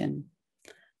conversation.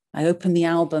 I open the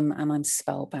album and I'm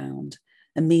spellbound,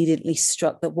 immediately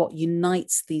struck that what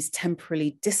unites these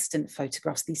temporally distant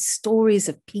photographs, these stories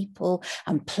of people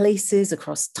and places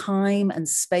across time and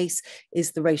space,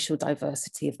 is the racial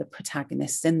diversity of the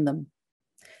protagonists in them.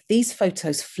 These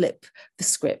photos flip the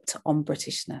script on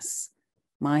Britishness.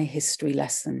 My history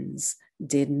lessons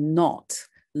did not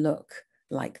look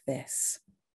like this.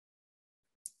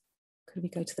 Could we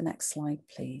go to the next slide,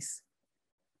 please?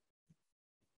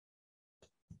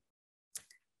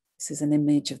 This is an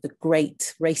image of the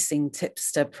great racing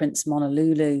tipster, Prince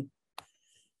Monolulu.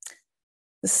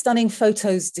 The stunning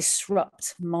photos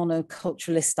disrupt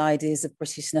monoculturalist ideas of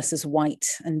Britishness as white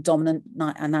and dominant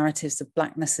narratives of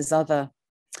blackness as other.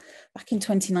 Back in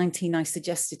 2019, I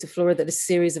suggested to Flora that a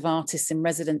series of artists in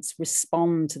residence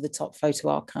respond to the TopFoto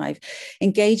archive,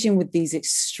 engaging with these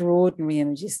extraordinary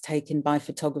images taken by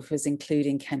photographers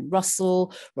including Ken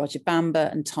Russell, Roger Bamber,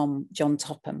 and John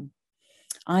Topham.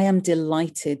 I am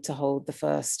delighted to hold the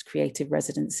first creative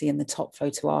residency in the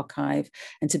TopFoto archive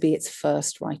and to be its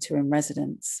first writer in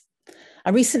residence. I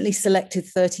recently selected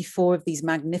 34 of these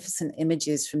magnificent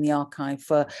images from the archive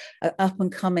for an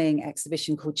up-and-coming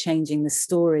exhibition called Changing the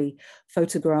Story,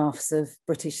 Photographs of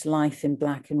British Life in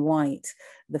Black and White,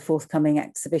 the forthcoming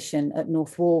exhibition at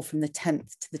North Wall from the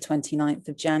 10th to the 29th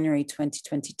of January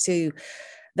 2022.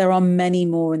 There are many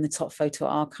more in the TopFoto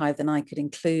archive than I could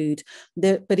include,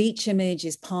 but each image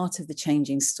is part of the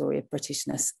changing story of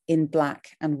Britishness in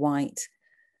black and white.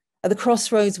 At the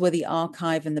crossroads where the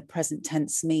archive and the present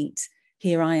tense meet,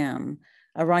 here I am,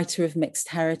 a writer of mixed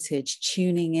heritage,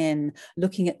 tuning in,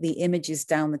 looking at the images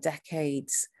down the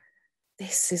decades.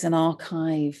 This is an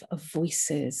archive of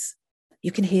voices.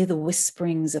 You can hear the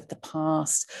whisperings of the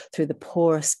past through the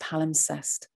porous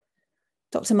palimpsest.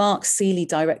 Dr. Mark Seeley,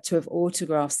 director of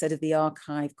Autograph, said of the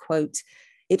archive, quote,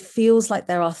 "It feels like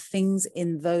there are things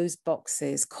in those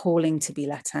boxes calling to be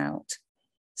let out.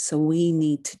 So we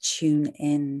need to tune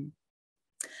in."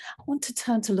 I want to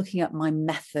turn to looking at my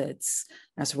methods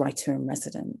as writer in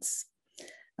residence.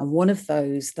 And one of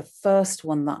those, the first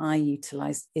one that I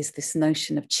utilize, is this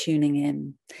notion of tuning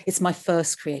in. It's my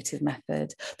first creative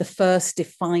method, the first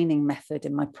defining method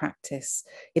in my practice.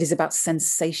 It is about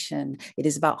sensation, it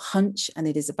is about hunch, and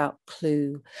it is about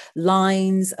clue.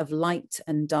 Lines of light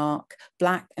and dark,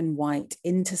 black and white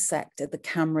intersect at the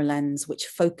camera lens, which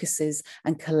focuses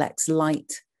and collects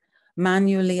light.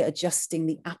 Manually adjusting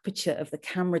the aperture of the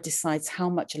camera decides how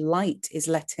much light is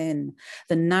let in.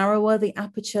 The narrower the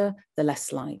aperture, the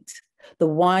less light. The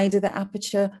wider the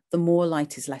aperture, the more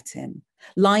light is let in.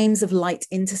 Lines of light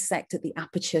intersect at the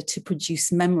aperture to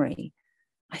produce memory.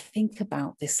 I think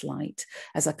about this light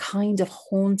as a kind of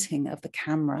haunting of the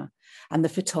camera and the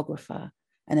photographer,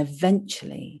 and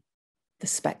eventually the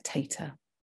spectator.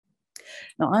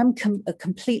 Now, I'm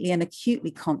completely and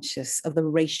acutely conscious of the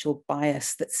racial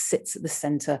bias that sits at the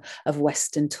center of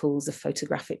Western tools of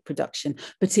photographic production,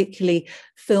 particularly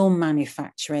film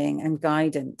manufacturing and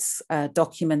guidance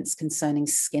documents concerning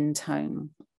skin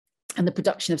tone and the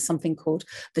production of something called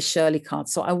the Shirley card.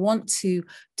 So I want to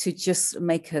just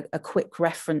make a quick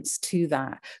reference to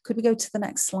that. Could we go to the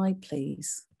next slide,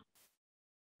 please?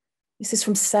 This is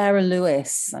from Sarah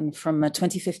Lewis and from a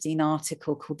 2015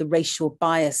 article called The Racial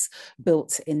Bias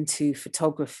Built into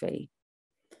Photography.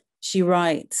 She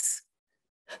writes,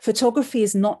 "Photography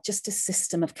is not just a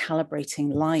system of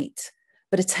calibrating light,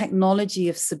 but a technology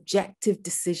of subjective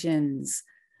decisions.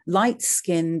 Light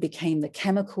skin became the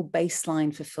chemical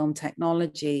baseline for film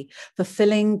technology,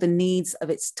 fulfilling the needs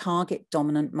of its target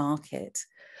dominant market.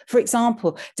 For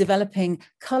example, developing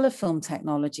color film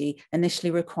technology initially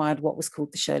required what was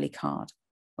called the Shirley card.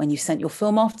 When you sent your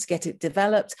film off to get it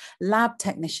developed, lab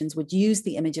technicians would use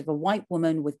the image of a white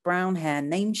woman with brown hair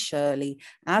named Shirley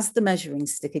as the measuring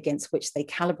stick against which they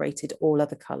calibrated all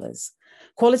other colors.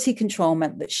 Quality control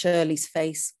meant that Shirley's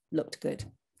face looked good.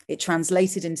 It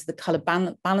translated into the color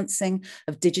balancing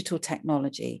of digital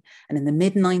technology. And in the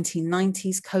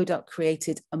mid-1990s, Kodak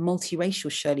created a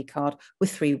multiracial Shirley card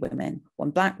with 3 women,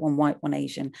 1 black, 1 white, 1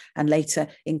 Asian, and later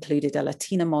included a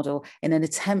Latina model in an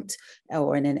attempt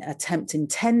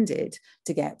intended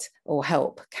to get or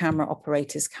help camera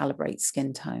operators calibrate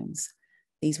skin tones.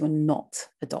 These were not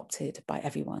adopted by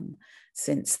everyone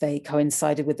since they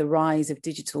coincided with the rise of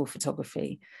digital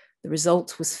photography. The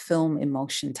result was film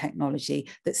emulsion technology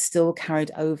that still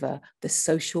carried over the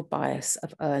social bias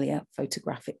of earlier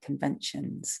photographic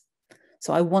conventions.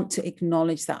 So I want to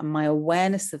acknowledge that and my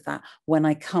awareness of that when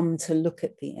I come to look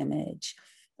at the image,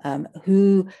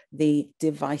 who the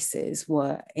devices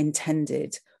were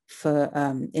intended for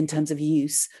in terms of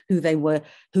use, who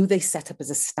they set up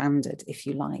as a standard, if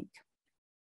you like.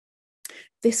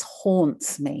 This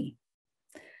haunts me.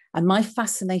 And my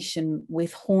fascination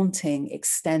with haunting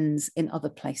extends in other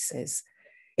places.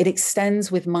 It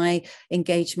extends with my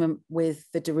engagement with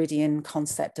the Derridian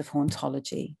concept of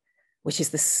hauntology, which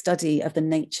is the study of the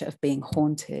nature of being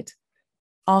haunted.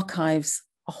 Archives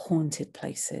are haunted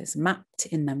places, mapped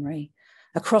in memory,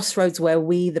 a crossroads where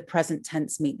we, the present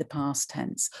tense, meet the past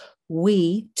tense.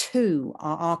 We, too,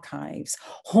 are archives,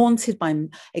 haunted by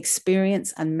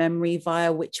experience and memory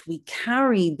via which we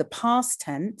carry the past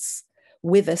tense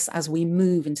with us as we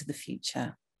move into the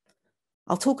future.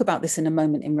 I'll talk about this in a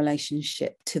moment in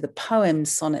relationship to the poem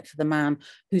Sonnet for the Man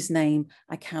Whose Name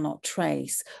I Cannot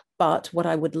Trace. But what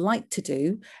I would like to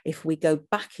do, if we go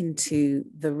back into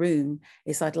the room,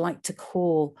 is I'd like to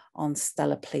call on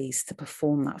Stella, please, to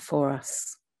perform that for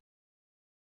us.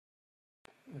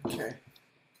 Okay.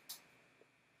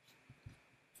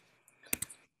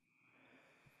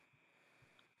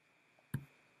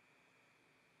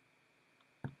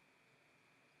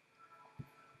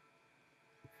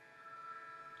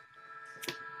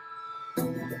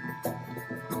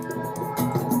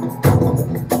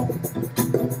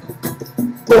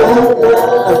 Of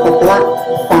the black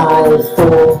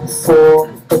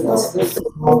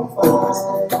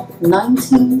 5448.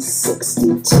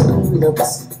 1962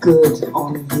 looks good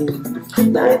on you.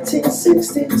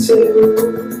 1962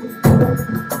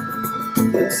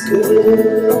 looks good on you.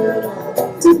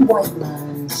 Did white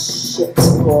man shit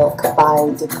work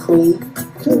by decree?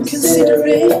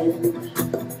 Considering,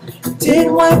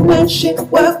 did white man shit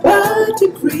work by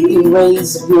decree?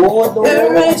 Erase your law.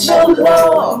 Erase your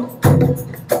law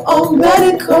on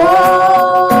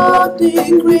medical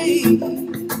degree.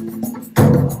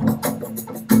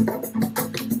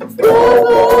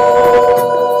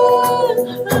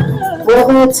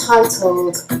 Brother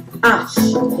titled Ash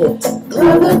Pit.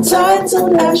 Brother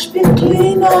titled Ash Pit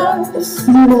Cleaner.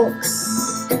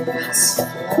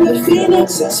 The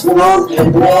Phoenix has flown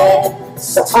and red.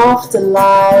 The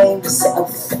afterlives of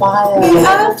fire. The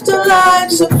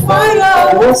afterlives of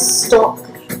fire.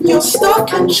 Your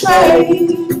stock and trade.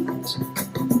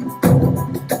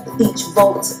 Each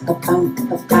vault a bank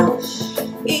of ash.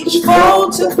 Each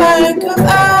vault a bank of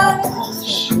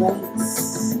ash.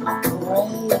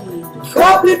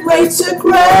 Profit rates are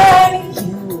great.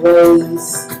 You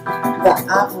raise the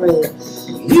average.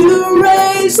 You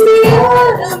raise the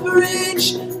average,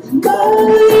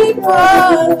 my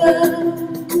brother.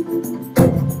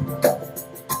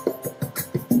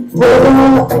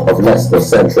 Brother of Leicester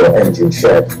Central Engine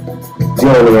Shed,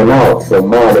 journeying out from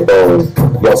Marylebone,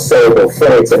 your sable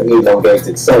freight and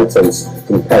elongated sentence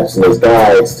from Pebsner's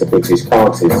guides to British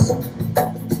counties.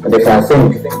 And if I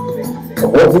think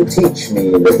of what you teach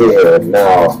me in the here and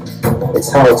now, it's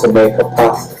how to make a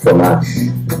path from ash.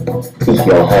 Keep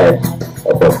your head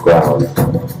above ground.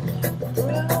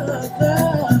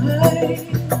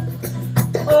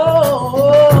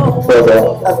 Brother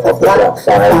of the Black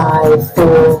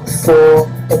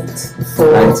 5448.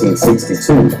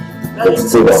 1962.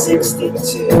 Let's do that.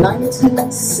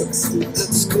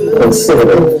 1962.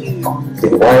 Considering the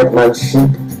white man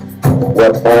sheep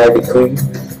work by decree,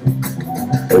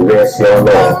 erase your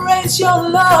law. Erase your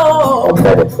law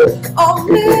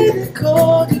On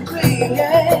medical degree.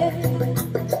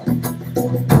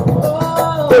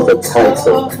 Brother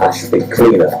titled Ash Pit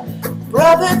Cleaner.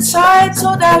 Brother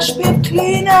titled Ash Pit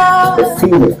Cleaner. The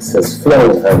Phoenix has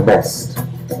flown her nest.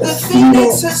 The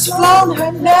Phoenix has flown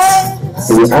her nest.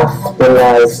 The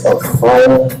afterlives of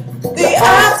fire. The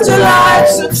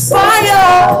afterlives of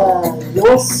fire.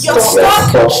 Your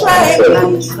stock and trade.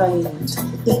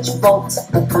 Each vault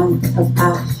a bank of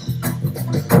ash.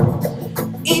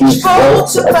 Each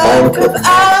vault a bank of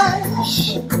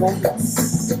ash.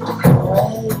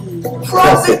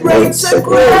 Profit rates are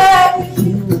great.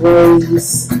 You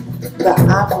raise the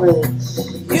average.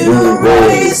 You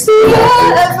raise the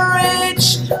average,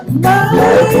 rich,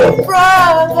 my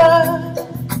brother.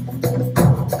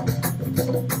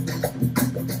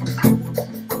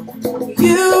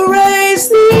 You raise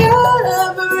the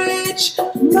average,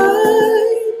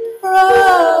 my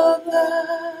brother.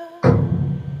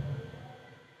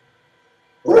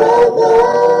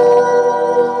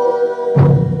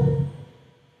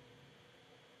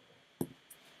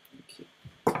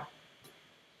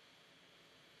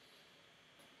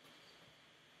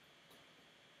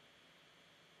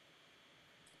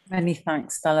 Many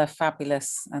thanks, Stella.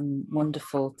 Fabulous and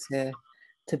wonderful to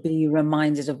be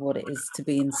reminded of what it is to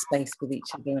be in space with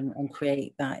each other and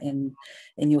create that in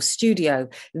your studio.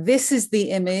 This is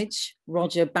the image,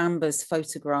 Roger Bamber's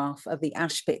photograph of the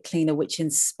ash pit cleaner, which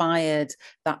inspired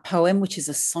that poem, which is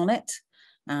a sonnet,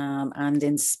 and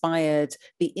inspired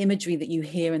the imagery that you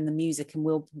hear in the music, and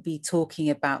we'll be talking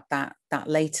about that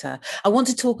later. I want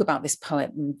to talk about this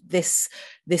poem, this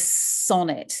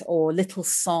sonnet or little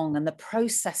song, and the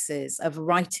processes of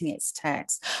writing its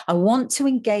text. I want to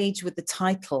engage with the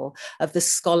title of the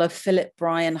scholar Philip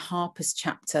Brian Harper's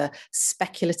chapter,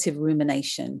 Speculative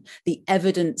Rumination, the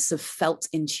Evidence of Felt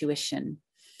Intuition.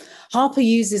 Harper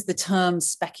uses the term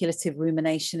speculative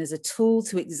rumination as a tool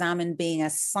to examine being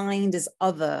assigned as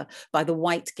other by the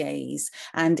white gaze,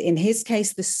 and in his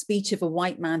case, the speech of a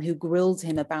white man who grilled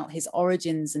him about his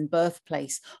origins and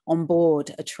birthplace on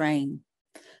board a train.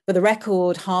 For the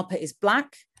record, Harper is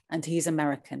Black and he's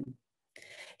American.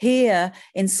 Here,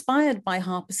 inspired by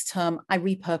Harper's term, I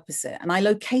repurpose it and I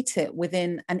locate it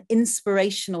within an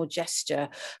inspirational gesture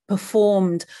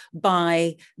performed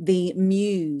by the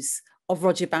muse of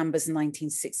Roger Bamber's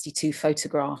 1962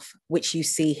 photograph, which you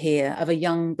see here, of a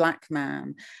young Black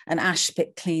man, an ash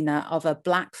pit cleaner of a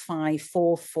Black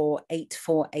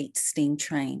 544848 steam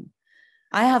train.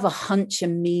 I have a hunch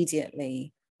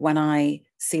immediately when I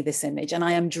see this image, and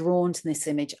I am drawn to this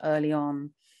image early on.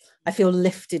 I feel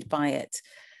lifted by it,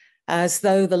 as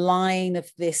though the line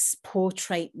of this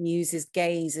portrait muse's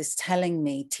gaze is telling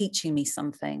me, teaching me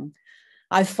something.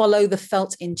 I follow the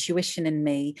felt intuition in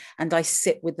me and I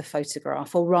sit with the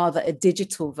photograph, or rather a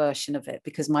digital version of it,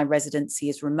 because my residency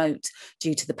is remote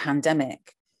due to the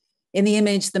pandemic. In the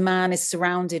image, the man is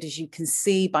surrounded, as you can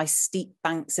see, by steep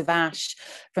banks of ash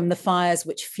from the fires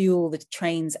which fuel the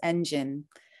train's engine.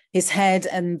 His head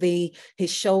and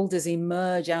his shoulders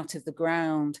emerge out of the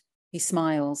ground. He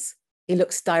smiles. He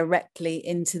looks directly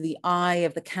into the eye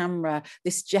of the camera,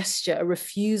 this gesture, a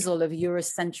refusal of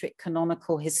Eurocentric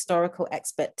canonical historical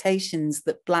expectations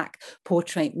that Black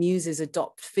portrait muses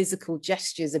adopt physical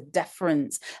gestures of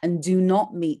deference and do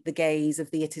not meet the gaze of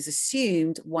the, it is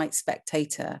assumed, white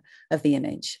spectator of the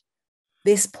image.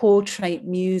 This portrait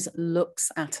muse looks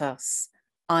at us,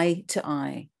 eye to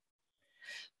eye.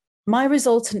 My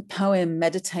resultant poem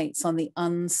meditates on the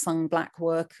unsung Black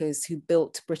workers who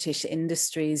built British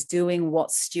industries, doing what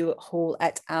Stuart Hall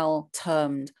et al.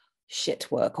 Termed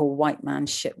shit work, or white man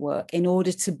shit work, in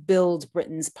order to build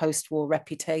Britain's post-war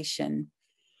reputation.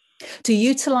 To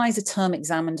utilize a term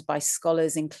examined by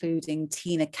scholars, including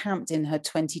Tina Campt in her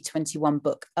 2021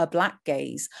 book, A Black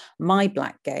Gaze, My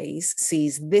Black Gaze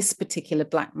sees this particular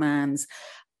Black man's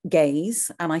gaze,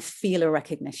 and I feel a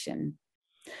recognition.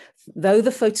 Though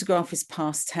the photograph is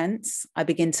past tense, I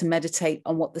begin to meditate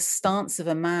on what the stance of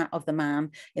the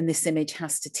man in this image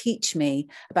has to teach me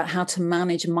about how to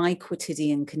manage my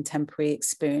quotidian contemporary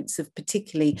experience of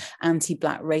particularly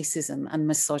anti-Black racism and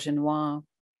misogynoir.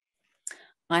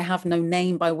 I have no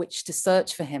name by which to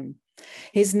search for him.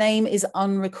 His name is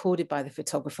unrecorded by the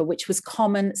photographer, which was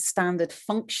common, standard,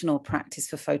 functional practice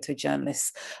for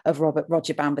photojournalists of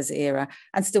Roger Bamber's era,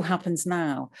 and still happens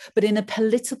now. But in a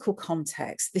political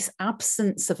context, this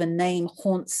absence of a name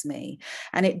haunts me,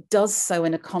 and it does so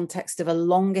in a context of a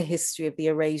longer history of the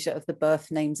erasure of the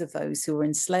birth names of those who were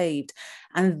enslaved.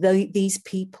 And these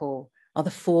people are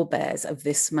the forebears of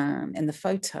this man in the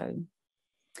photo.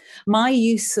 My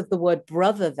use of the word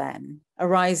brother then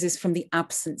arises from the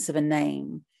absence of a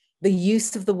name. The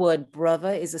use of the word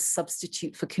brother is a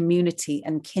substitute for community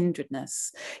and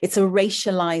kindredness. It's a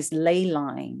racialized ley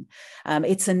line.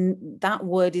 That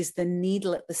word is the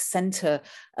needle at the center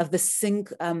of a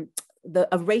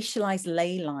racialized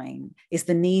ley line is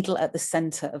the needle at the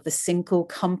center of the single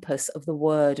compass of the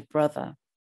word brother.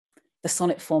 The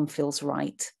sonnet form feels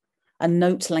right. A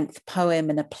note-length poem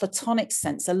in a Platonic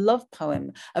sense, a love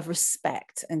poem of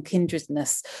respect and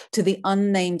kindredness to the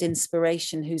unnamed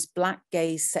inspiration whose Black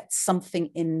gaze sets something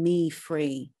in me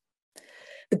free.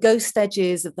 The ghost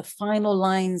edges of the final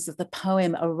lines of the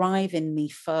poem arrive in me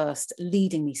first,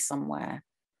 leading me somewhere.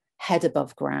 Head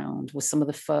above ground was some of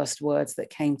the first words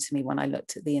that came to me when I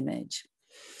looked at the image.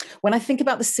 When I think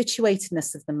about the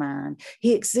situatedness of the man,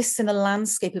 he exists in a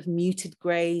landscape of muted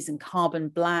greys and carbon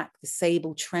black, the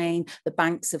sable train, the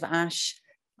banks of ash.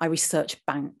 I research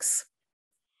banks,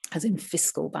 as in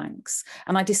fiscal banks,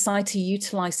 and I decide to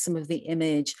utilize some of the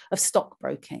image of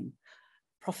stockbroking,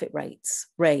 profit rates,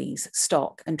 raise,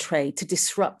 stock, and trade to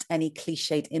disrupt any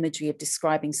cliched imagery of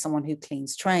describing someone who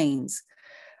cleans trains.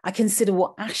 I consider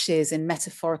what ash is in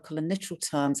metaphorical and literal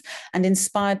terms, and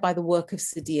inspired by the work of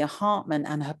Saidiya Hartman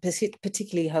and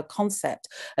particularly her concept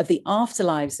of the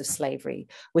afterlives of slavery,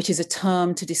 which is a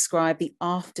term to describe the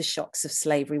aftershocks of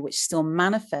slavery, which still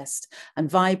manifest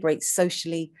and vibrate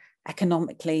socially,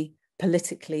 economically,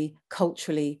 politically,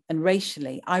 culturally, and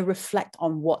racially. I reflect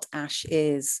on what ash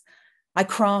is. I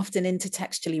craft an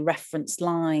intertextually referenced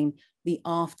line, the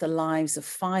afterlives of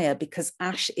fire, because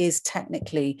ash is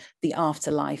technically the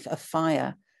afterlife of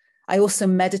fire. I also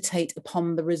meditate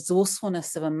upon the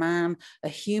resourcefulness of a man, a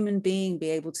human being,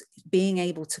 being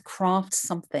able to craft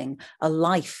something, a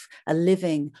life, a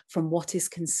living from what is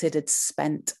considered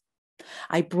spent.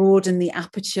 I broaden the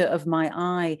aperture of my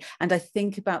eye and I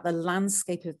think about the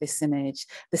landscape of this image,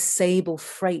 the sable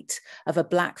freight of a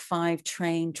Black 5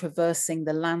 train traversing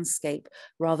the landscape,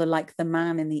 rather like the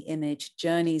man in the image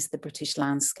journeys the British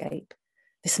landscape.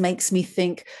 This makes me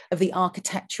think of the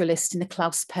architecturalist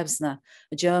Niklaus Pevsner,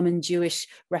 a German Jewish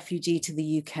refugee to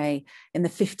the UK in the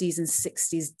 50s and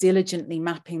 60s, diligently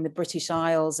mapping the British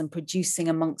Isles and producing,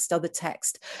 amongst other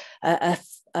text,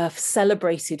 a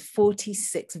celebrated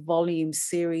 46-volume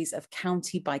series of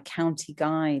county-by-county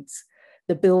guides,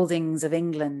 The Buildings of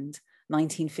England,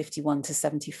 1951 to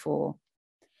 74.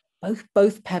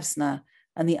 Both Pevsner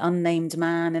and the unnamed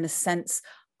man, in a sense,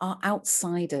 are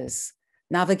outsiders,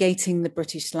 navigating the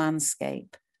British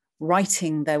landscape,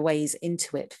 writing their ways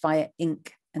into it via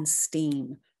ink and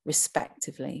steam,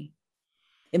 respectively.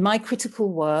 In my critical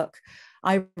work,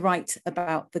 I write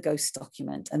about the ghost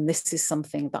document, and this is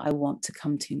something that I want to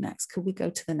come to next. Could we go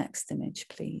to the next image,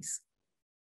 please?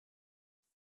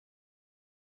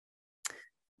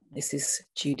 This is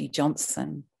Judy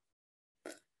Johnson.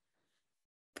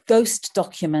 Ghost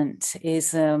document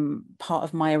is part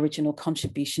of my original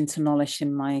contribution to knowledge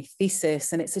in my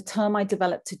thesis, and it's a term I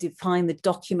developed to define the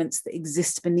documents that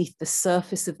exist beneath the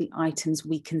surface of the items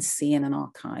we can see in an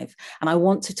archive. And I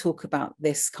want to talk about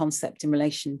this concept in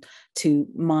relation to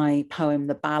my poem,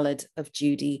 The Ballad of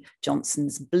Judy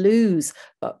Johnson's Blues.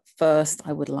 But first,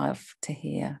 I would love to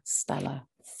hear Stella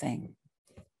sing.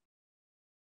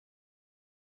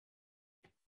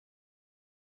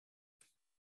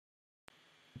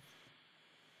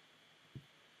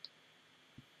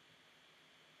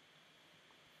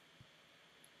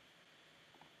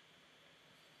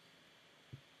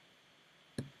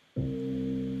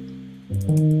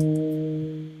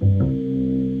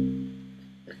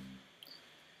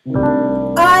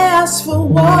 I asked for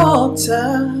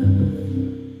water.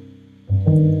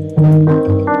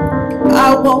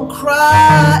 I won't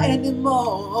cry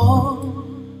anymore.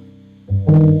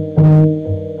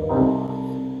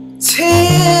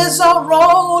 Tears are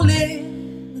rolling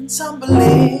and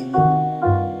tumbling.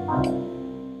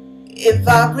 If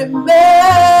I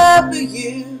remember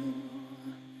you,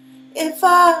 if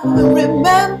I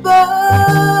remember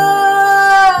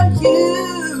you,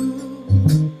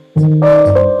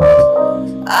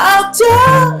 I'll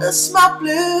dust my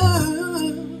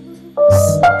blues.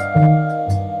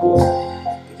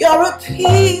 You're a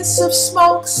piece of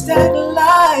smokestack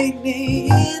lightning.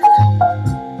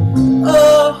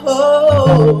 Oh,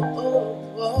 oh, oh,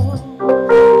 oh.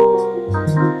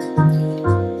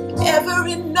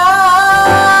 Every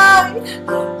night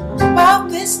about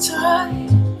this time,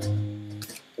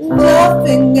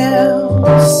 nothing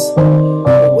else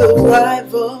will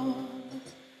rival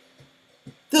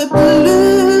the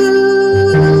blues.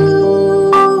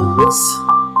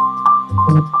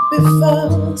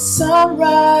 Before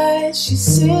sunrise she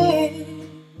sings,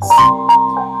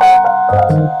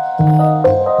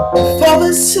 for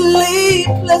the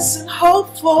sleepless and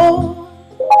hopeful.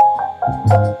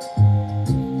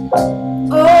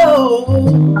 Oh,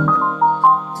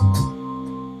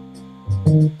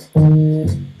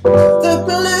 the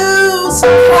blues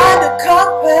kind of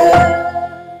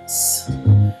compass.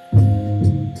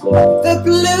 The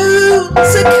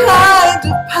blues a kind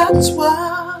of patchwork.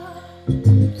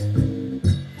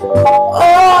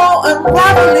 Oh,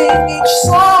 unraveling each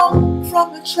song from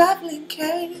a traveling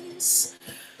case,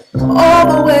 all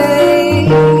the way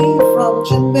from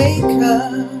Jamaica.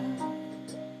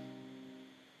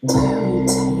 Terry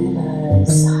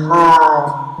Taylor's high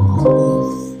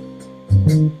grief.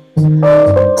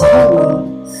 Terry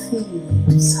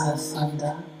thieves her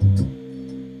thunder.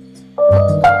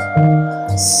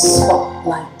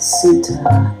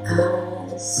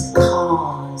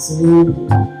 smooth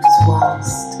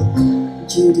whilst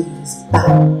Judy's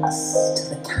backs to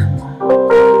the camera.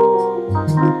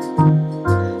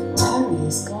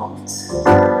 Terry's got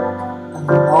a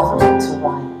novel to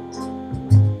write.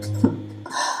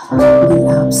 The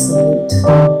absolute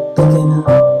beginner.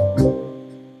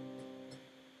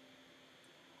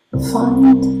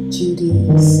 Find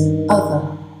Judy's other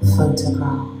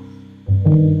photograph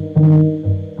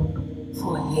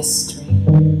for history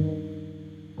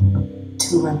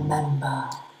to remember.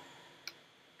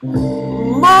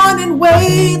 Morning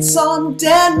waits on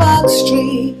Denmark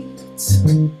Street.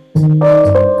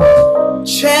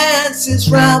 Chances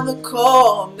round the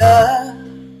corner,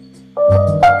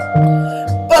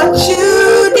 but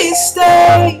Judy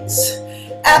stays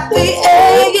at the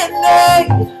A&A,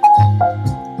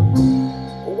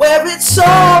 where it's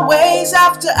always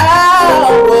after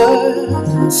hours.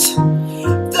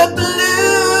 The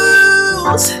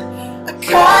blues, a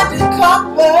kind of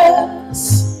compass.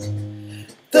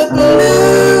 The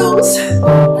blues,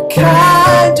 a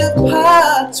kind of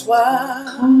patois.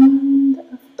 Kind of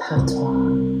patois.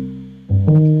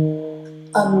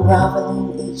 Unraveling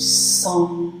each song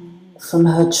from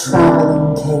her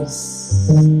travelling case,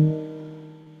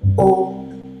 all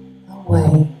the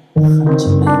way from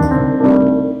Jamaica.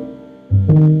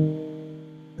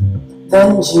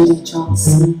 Then Judy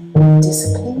Johnson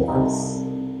disappears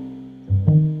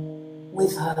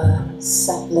with her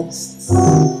set lists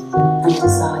and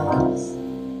desires,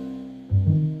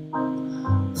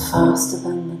 faster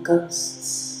than the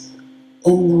ghosts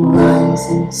in the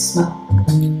rising smoke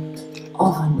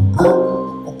of an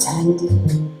unattended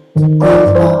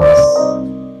bus.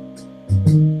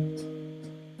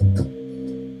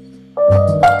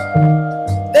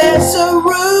 There's a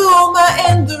rumor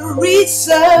in the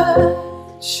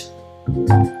research.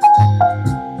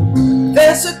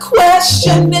 There's a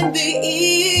question in the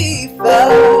ether.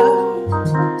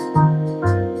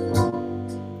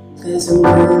 There's a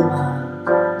rumor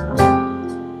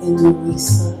in the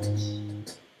research.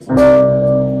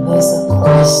 There's a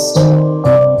question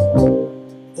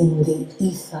in the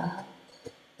ether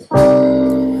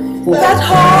that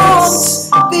haunts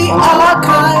the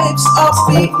archives of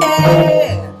the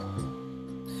air.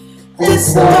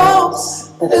 Dissolves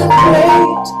the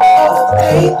weight of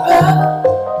paper.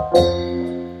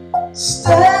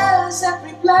 Stirs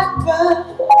every blackbird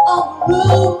on the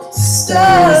roof.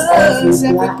 Stirs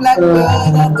every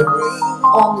blackbird on the roof.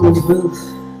 On the roof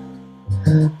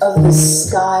of the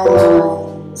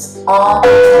skyline's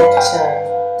architecture,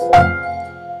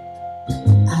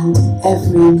 and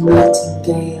every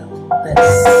nightingale that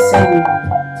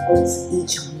sings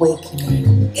each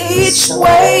wakening. Each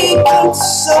waking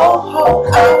Soho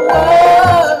hour.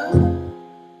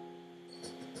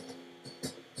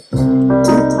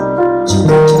 Did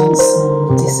Judy Johnson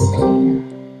disappear?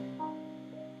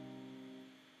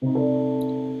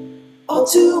 Or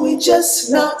do we just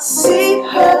not see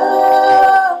her?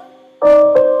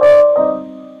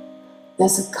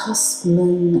 There's a cusp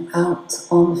moon out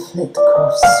on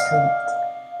Flitcroft Street,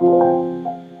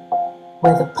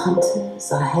 where the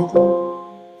punters are heading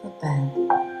for bed.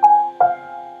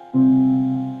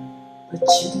 But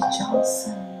Judy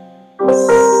Johnson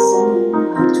singing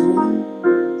her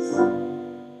dreams.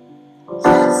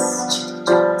 Yes, Judy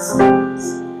Johnson's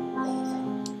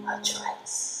leaving her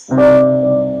trace in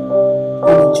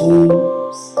the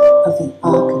dreams of the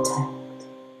architect.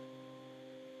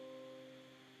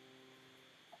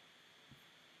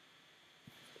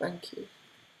 Thank you.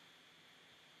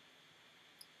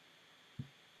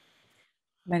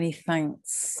 Many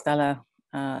thanks, Stella.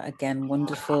 Again,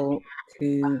 wonderful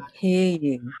to hear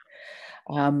you.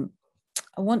 I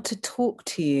want to talk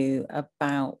to you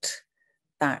about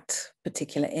that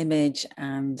particular image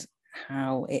and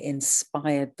how it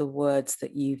inspired the words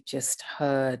that you've just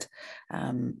heard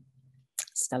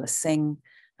Stella sing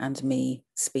and me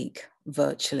speak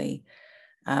virtually.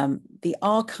 The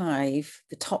archive,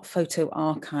 the TopFoto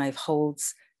archive,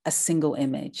 holds a single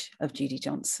image of Judy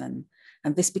Johnson,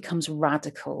 and this becomes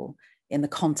radical in the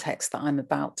context that I'm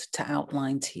about to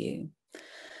outline to you.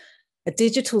 A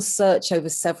digital search over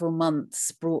several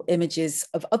months brought images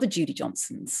of other Judy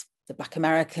Johnsons: the Black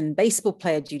American baseball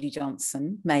player Judy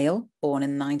Johnson, male, born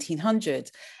in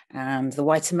 1900, and the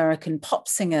white American pop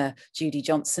singer Judy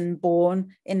Johnson,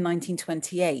 born in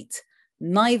 1928.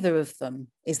 Neither of them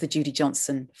is the Judy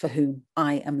Johnson for whom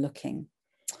I am looking.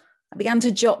 I began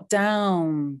to jot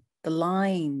down the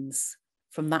lines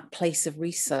from that place of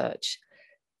research.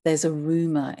 There's a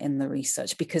rumor in the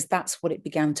research, because that's what it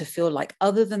began to feel like.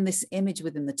 Other than this image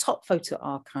within the TopFoto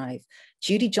archive,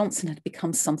 Judy Johnson had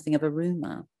become something of a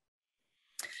rumor.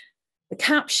 The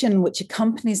caption which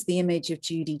accompanies the image of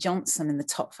Judy Johnson in the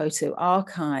TopFoto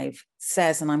archive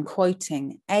says, and I'm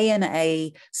quoting,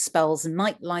 A&A spells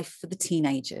nightlife for the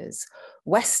teenagers.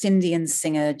 West Indian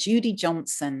singer Judy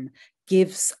Johnson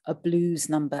gives a blues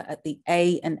number at the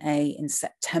A&A in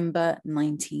September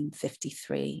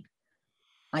 1953.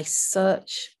 I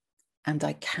search and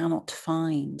I cannot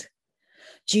find.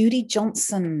 Judy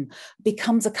Johnson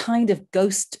becomes a kind of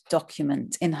ghost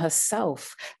document in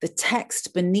herself, the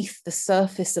text beneath the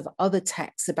surface of other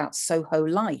texts about Soho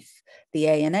life, the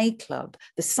A&A Club,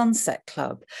 the Sunset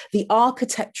Club, the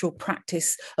architectural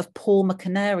practice of Paul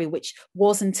McAnary, which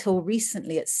was until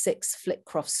recently at 6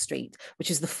 Flitcroft Street,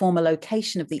 which is the former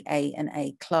location of the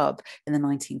A&A Club in the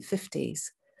 1950s.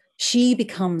 She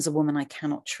becomes a woman I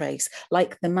cannot trace,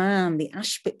 like the man, the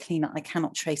ashpit cleaner I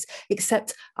cannot trace,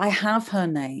 except I have her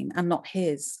name and not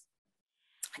his.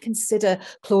 I consider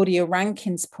Claudia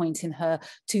Rankin's point in her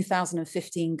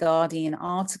 2015 Guardian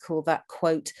article that,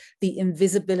 quote, the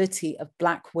invisibility of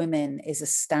Black women is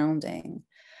astounding.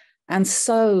 And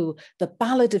so the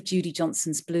ballad of Judy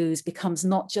Johnson's Blues becomes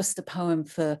not just a poem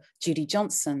for Judy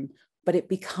Johnson, but it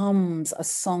becomes a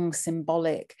song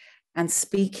symbolic and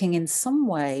speaking in some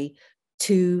way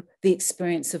to the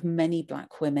experience of many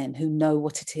Black women who know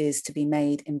what it is to be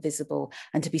made invisible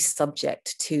and to be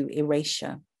subject to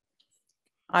erasure.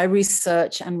 I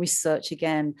research and research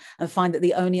again and find that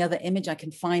the only other image I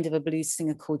can find of a blues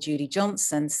singer called Judy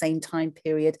Johnson, same time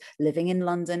period, living in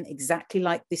London, exactly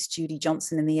like this Judy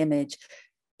Johnson in the image,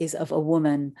 is of a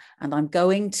woman. And I'm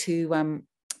going to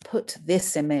put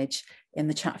this image in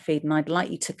the chat feed, and I'd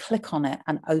like you to click on it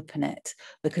and open it,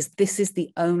 because this is the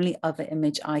only other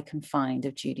image I can find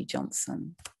of Judy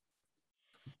Johnson.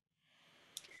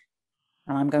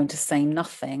 And I'm going to say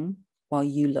nothing while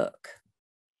you look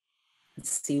and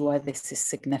see why this is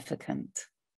significant.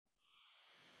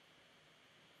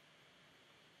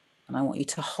 And I want you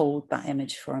to hold that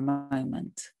image for a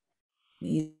moment.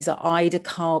 These are Ida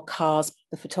Carr's,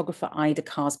 the photographer Ida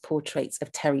Carr's portraits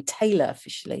of Terry Taylor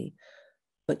officially,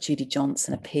 but Judy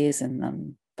Johnson appears in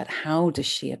them. But how does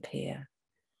she appear?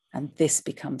 And this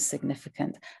becomes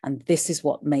significant. And this is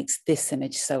what makes this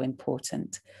image so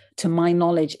important. To my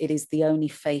knowledge, it is the only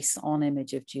face-on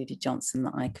image of Judy Johnson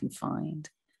that I can find.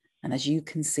 And as you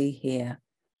can see here,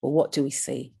 well, what do we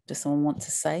see? Does someone want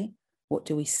to say? What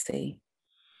do we see?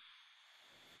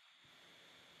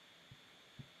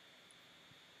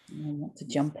 Anyone want to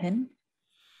jump in?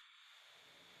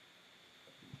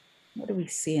 What do we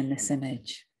see in this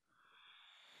image?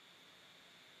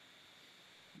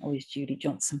 How is Judy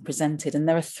Johnson presented? And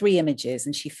there are 3 images,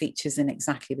 and she features in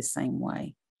exactly the same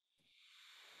way.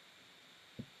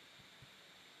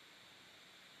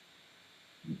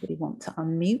 Anybody want to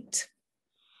unmute?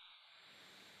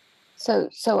 So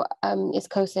it's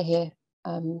Kosa here.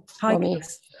 Hi, Rommi.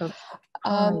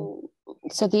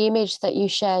 So the image that you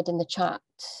shared in the chat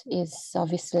is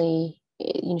obviously,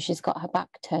 you know, she's got her back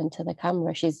turned to the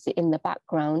camera. She's in the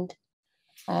background.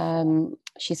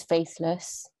 She's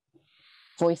faceless,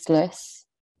 voiceless,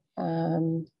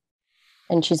 and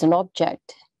she's an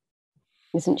object,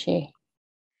 isn't she?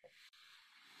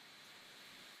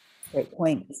 Great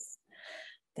points.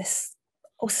 There's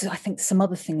also, I think, some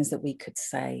other things that we could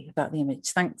say about the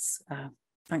image. Thanks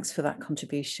for that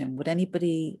contribution. Would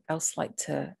anybody else like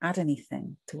to add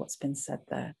anything to what's been said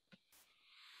there?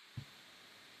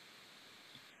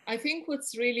 I think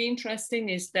what's really interesting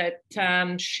is that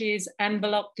she's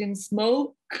enveloped in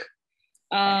smoke.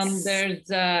 Yes.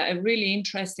 There's a really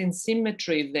interesting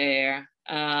symmetry there,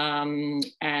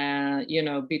 you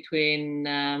know,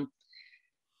 between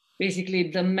basically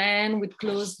the man with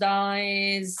closed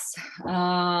eyes,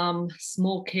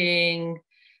 smoking,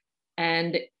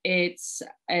 and it's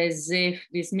as if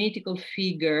this mythical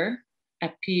figure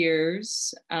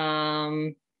appears.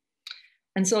 And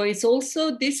so it's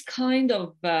also this kind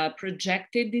of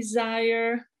projected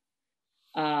desire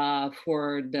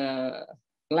for the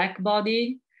Black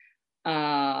body.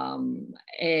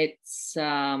 It's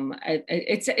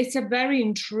a very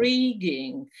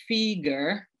intriguing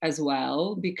figure as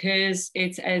well, because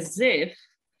it's as if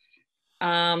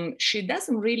she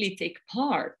doesn't really take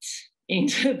part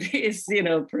into this, you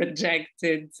know,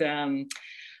 projected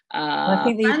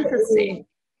fantasy.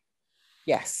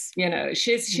 Yes. You know,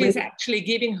 she's actually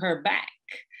giving her back.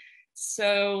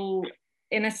 So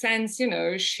in a sense, you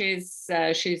know, she's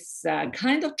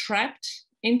kind of trapped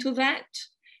into that,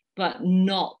 but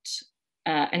not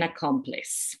an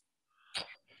accomplice.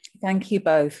 Thank you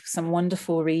both. Some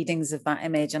wonderful readings of that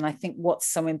image. And I think what's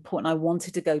so important, I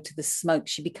wanted to go to the smoke.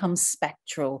 She becomes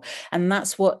spectral. And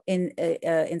that's what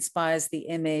inspires the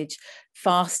image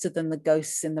faster than the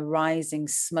ghosts in the rising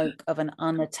smoke of an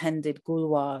unattended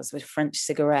gouloirs with French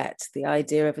cigarettes. The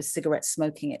idea of a cigarette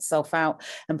smoking itself out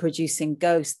and producing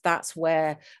ghosts, that's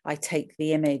where I take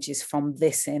the image, is from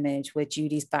this image where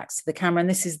Judy's back's to the camera. And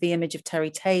this is the image of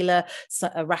Terry Taylor,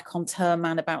 a raconteur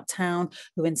man about town,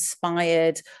 who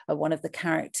inspired one of the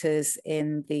characters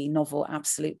in the novel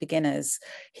Absolute Beginners.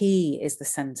 He is the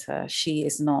center, she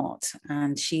is not,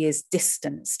 and she is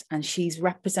distanced, and she's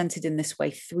represented in this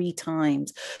way 3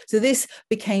 times. So this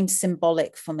became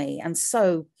symbolic for me. And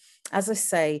so, as I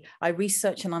say, I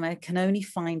research and I can only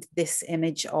find this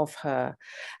image of her.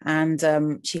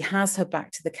 And she has her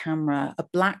back to the camera, a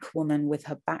Black woman with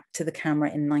her back to the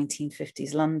camera in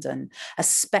 1950s London, a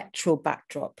spectral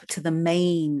backdrop to the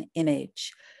main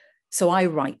image. So I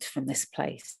write from this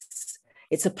place.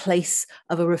 It's a place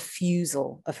of a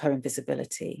refusal of her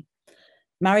invisibility.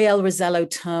 Marielle Rosello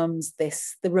terms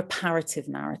this the reparative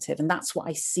narrative, and that's what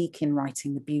I seek in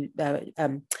writing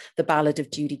the Ballad of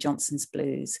Judy Johnson's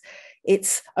Blues.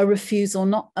 It's a refusal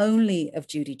not only of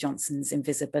Judy Johnson's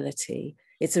invisibility,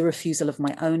 it's a refusal of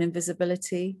my own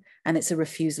invisibility, and it's a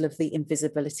refusal of the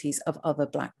invisibilities of other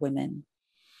Black women.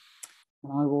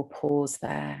 And I will pause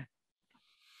there.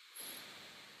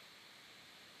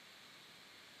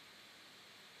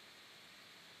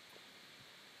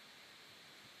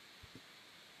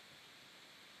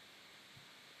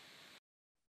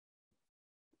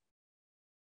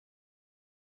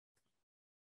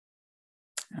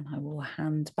 And I will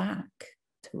hand back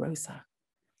to Rosa.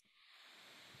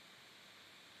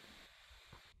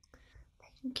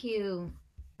 Thank you.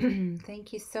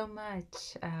 Thank you so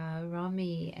much,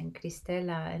 Rommi and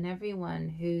Cristella and everyone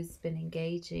who's been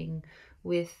engaging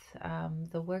with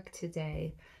the work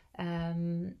today.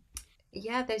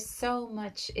 Yeah, there's so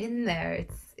much in there.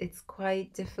 It's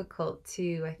quite difficult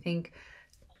to, I think,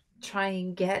 try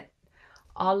and get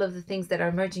all of the things that are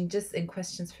emerging just in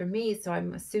questions for me. So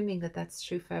I'm assuming that that's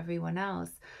true for everyone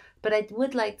else. But I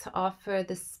would like to offer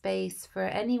the space for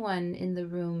anyone in the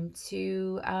room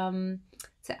to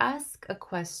ask a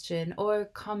question or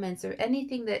comments or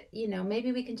anything that, you know,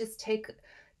 maybe we can just take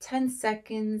 10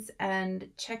 seconds and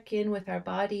check in with our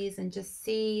bodies and just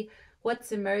see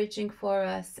what's emerging for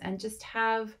us and just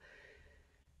have,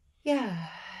 yeah,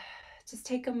 just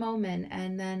take a moment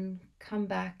and then come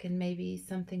back and maybe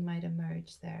something might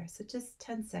emerge there. So just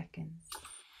 10 seconds.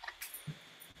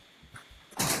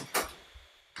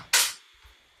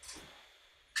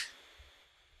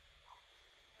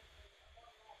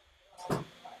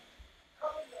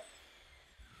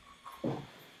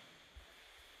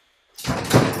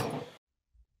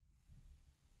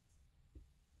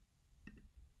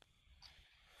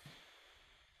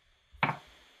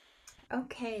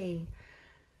 Okay.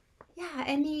 Yeah,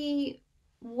 any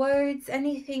words,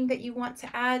 anything that you want to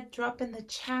add, drop in the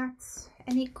chat.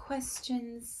 Any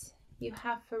questions you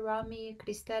have for Rommi,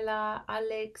 Cristella,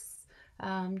 Alex,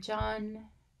 John,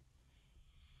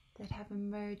 that have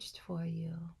emerged for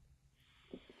you?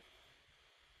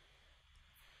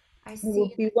 I see. It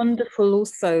would be wonderful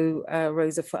also,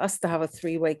 Rosa, for us to have a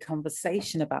 3-way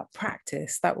conversation about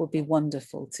practice. That would be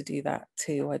wonderful to do that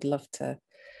too. I'd love to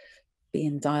be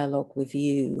in dialogue with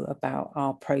you about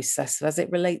our process as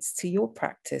it relates to your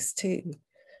practice too,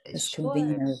 as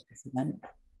convener of this event.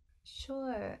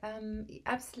 Sure,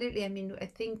 absolutely. I mean, I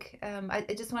think I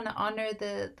just want to honor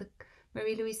the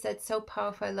Marie-Louise said, so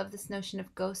powerful. I love this notion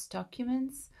of ghost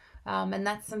documents. And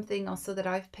that's something also that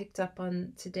I've picked up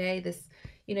on today. This,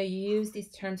 you know, you use these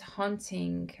terms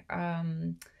haunting,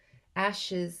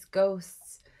 ashes,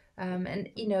 ghosts, and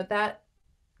you know that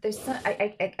there's some,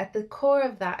 I at the core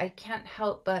of that, I can't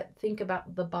help but think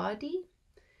about the body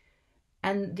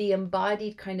and the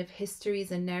embodied kind of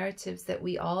histories and narratives that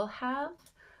we all have.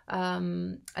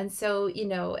 And so, you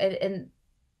know, and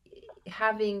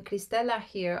having Cristella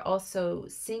here also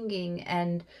singing,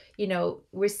 and you know,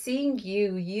 we're seeing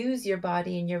you use your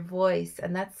body and your voice,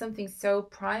 and that's something so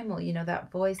primal, you know,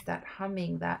 that voice, that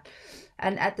humming, that,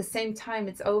 and at the same time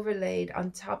it's overlaid on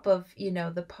top of, you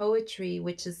know, the poetry,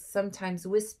 which is sometimes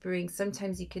whispering,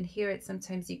 sometimes you can hear it,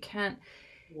 sometimes you can't.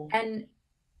 And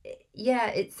yeah,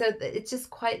 it's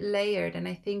just quite layered. And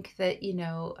I think that, you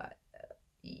know,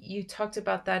 you talked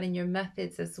about that in your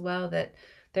methods as well, that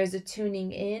there's a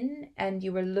tuning in and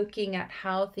you were looking at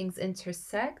how things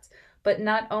intersect, but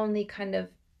not only kind of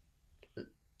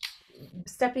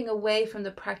stepping away from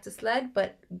the practice led,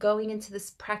 but going into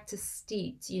this practice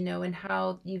steeped, you know, and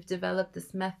how you've developed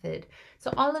this method.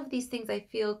 So all of these things I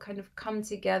feel kind of come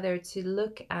together to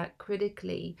look at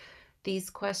critically these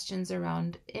questions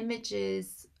around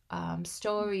images,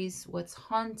 stories, what's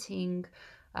haunting,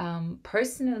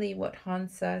 personally what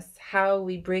haunts us, how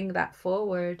we bring that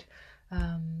forward.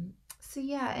 So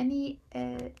yeah, do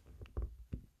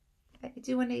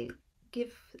you want to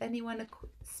give anyone a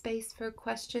space for a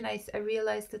question? I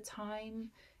realize the time.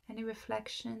 Any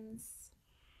reflections?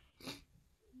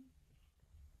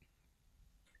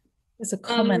 There's a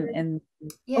comment in.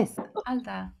 Yes,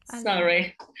 Alda.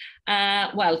 Sorry.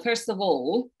 Well, first of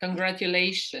all,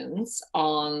 congratulations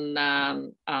on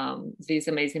this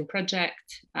amazing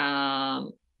project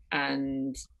and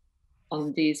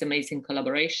on this amazing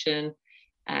collaboration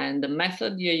and the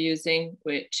method you're using,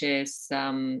 which is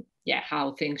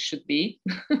how things should be.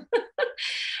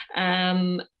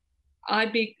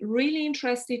 I'd be really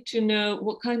interested to know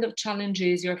what kind of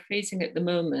challenges you're facing at the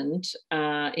moment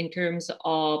in terms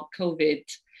of COVID,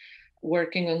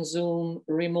 working on Zoom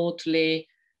remotely.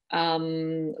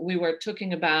 We were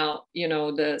talking about,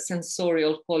 the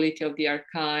sensorial quality of the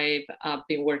archive. I've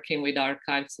been working with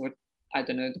archives for, I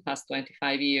don't know, the past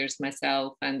 25 years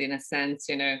myself, and in a sense,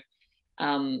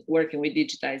 working with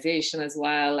digitization as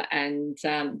well, and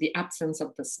the absence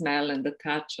of the smell and the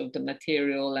touch of the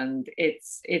material. And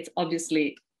it's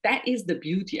obviously, that is the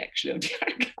beauty actually of the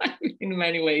archive in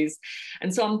many ways.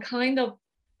 And so I'm kind of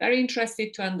very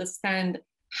interested to understand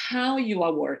how you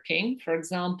are working, for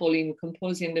example, in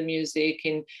composing the music,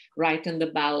 in writing the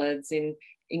ballads, in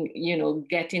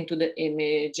getting to the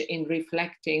image, in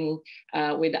reflecting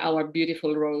with our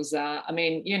beautiful Rosa. I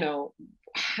mean,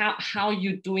 how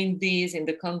you doing this in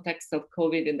the context of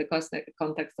COVID, in the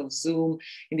context of Zoom,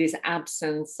 in this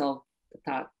absence of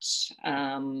touch.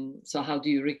 So how do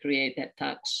you recreate that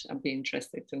touch? I'd be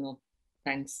interested to know.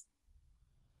 Thanks.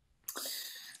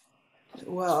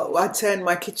 Well, I turned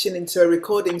my kitchen into a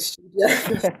recording studio.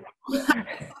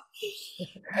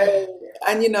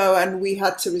 And we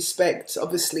had to respect,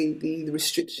 obviously, the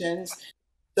restrictions.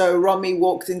 So Rommi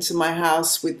walked into my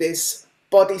house with this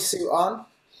bodysuit on,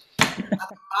 a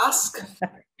mask,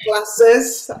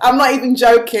 glasses. I'm not even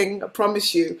joking, I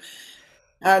promise you.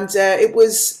 And I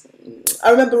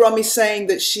remember Rommi saying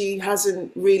that she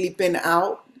hasn't really been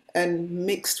out and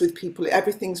mixed with people.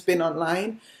 Everything's been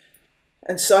online.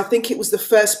 And so I think it was the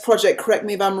first project, correct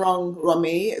me if I'm wrong,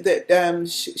 Rommi, that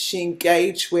she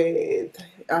engaged with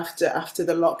after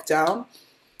the lockdown.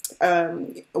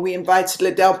 We invited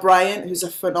Liddell Bryant, who's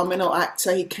a phenomenal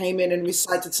actor. He came in and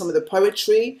recited some of the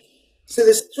poetry. So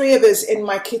there's 3 of us in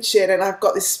my kitchen, and I've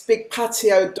got this big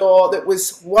patio door that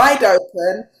was wide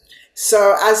open.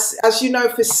 So as you know,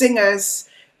 for singers,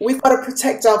 we've got to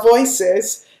protect our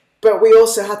voices, but we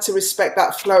also had to respect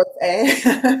that flow of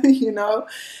air,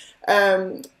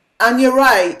 And you're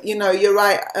right,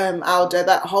 Alda,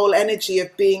 that whole energy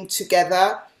of being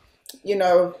together,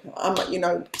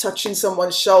 I'm, touching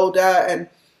someone's shoulder and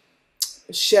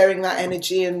sharing that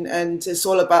energy, and it's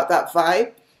all about that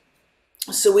vibe.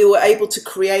 So we were able to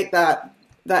create that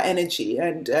energy,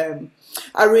 and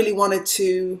I really wanted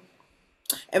to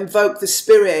invoke the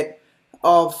spirit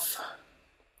of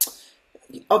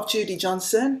Judy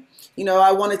Johnson.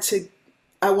 I wanted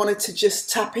to just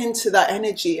tap into that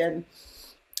energy and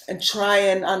try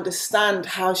and understand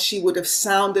how she would have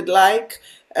sounded like,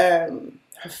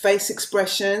 her face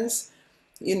expressions,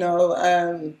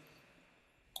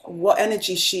 what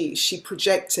energy she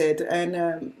projected.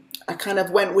 And I kind of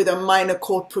went with a minor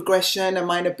chord progression, a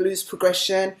minor blues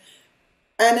progression,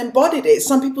 and embodied it.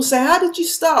 Some people say, how did you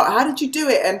start? How did you do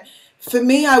it? And for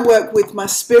me, I work with my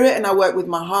spirit and I work with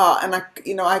my heart, and I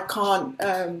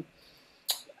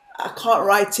can't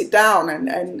write it down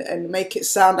and make it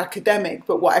sound academic,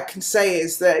 but what I can say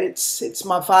is that it's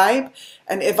my vibe,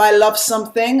 and if I love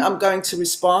something, I'm going to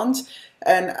respond.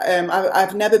 And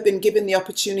I've never been given the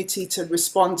opportunity to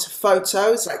respond to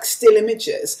photos, like still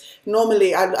images.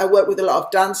 Normally, I work with a lot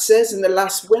of dancers, and the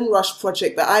last Windrush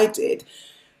project that I did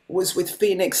was with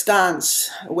Phoenix Dance,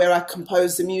 where I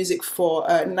composed the music for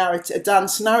a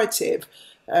dance narrative,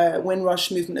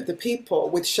 Windrush Movement of the People,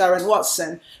 with Sharon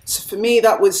Watson. So for me,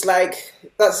 there's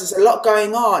a lot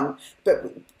going on, but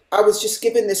I was just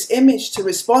given this image to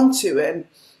respond to, and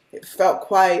it felt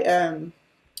quite,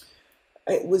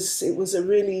 it was a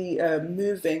really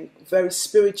moving, very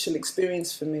spiritual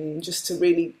experience for me, just to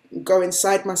really go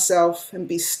inside myself and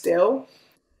be still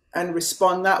and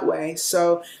respond that way.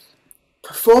 So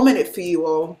performing it for you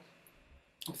all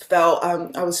felt,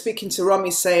 I was speaking to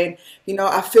Rommi saying,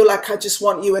 I feel like I just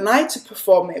want you and I to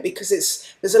perform it, because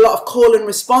there's a lot of call and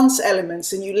response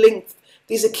elements, and you link,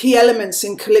 these are key elements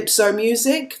in Calypso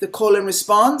music, the call and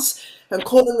response. And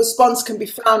call and response can be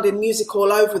found in music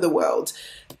all over the world.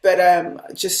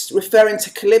 But just referring to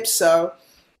Calypso,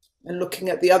 and looking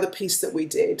at the other piece that we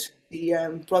did,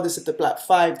 the Brothers of the Black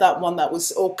Five, that one that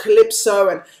was all calypso,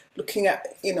 and looking at,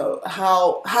 you know,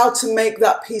 how to make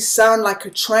that piece sound like a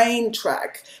train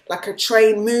track, like a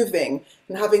train moving,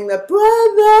 and having the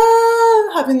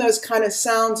brother, having those kind of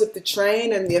sounds of the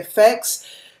train and the effects.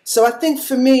 So I think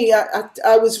for me,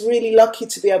 I was really lucky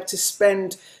to be able to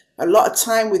spend a lot of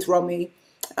time with Rommi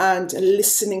and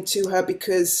listening to her,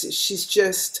 because she's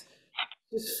just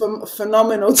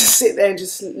phenomenal to sit there and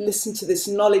just listen to this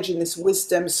knowledge and this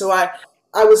wisdom. So I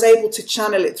was able to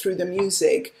channel it through the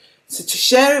music. So to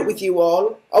share it with you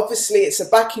all, obviously it's a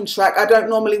backing track. I don't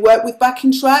normally work with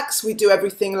backing tracks. We do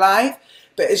everything live.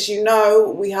 But as you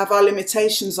know, we have our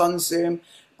limitations on Zoom.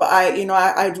 But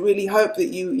I really hope that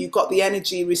you got the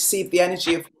energy, received the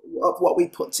energy of what we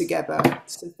put together.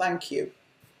 So thank you.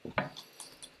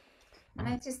 And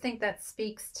I just think that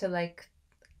speaks to like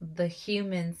the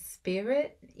human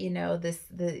spirit, you know,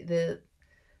 the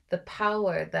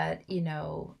power that, you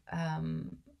know,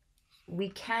 we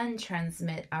can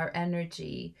transmit our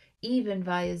energy even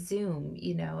via Zoom,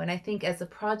 you know. And I think as a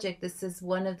project, this is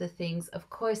one of the things. Of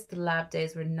course, the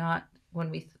LabDays were not, when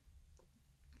we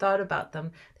thought about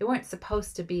them, they weren't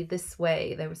supposed to be this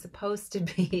way. They were supposed to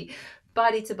be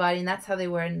body to body, and that's how they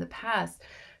were in the past.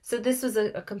 So this was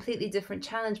a completely different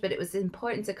challenge, but it was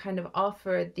important to kind of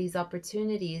offer these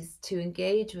opportunities to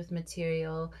engage with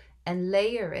material and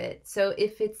layer it. So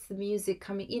if it's the music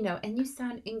coming, you know, and you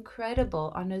sound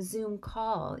incredible on a Zoom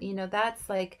call, you know, that's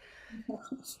like,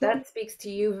 that speaks to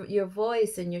you, your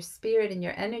voice and your spirit and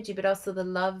your energy, but also the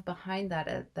love behind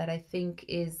that, that I think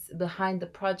is behind the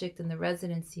project and the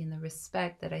residency and the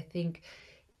respect that I think,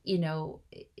 you know,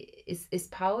 is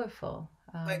powerful.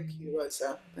 Thank you,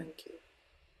 Rosa. Thank you.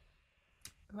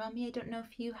 Rommi, I don't know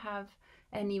if you have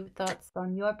any thoughts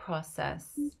on your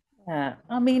process. Yeah,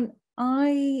 I mean,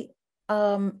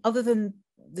 other than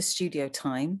the studio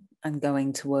time and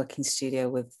going to work in studio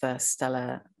with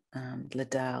Stella and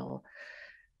Liddell,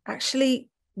 actually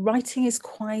writing is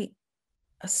quite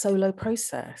a solo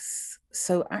process.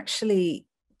 So actually,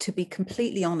 to be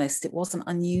completely honest, it wasn't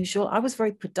unusual. I was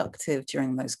very productive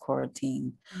during those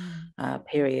quarantine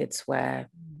periods where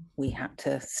we had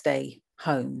to stay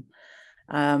home.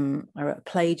 I wrote a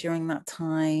play during that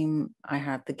time. I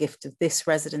had the gift of this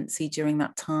residency during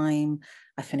that time.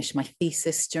 I finished my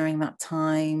thesis during that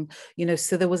time, you know,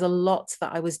 so there was a lot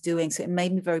that I was doing. So it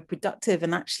made me very productive.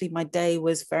 And actually my day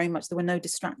was very much, there were no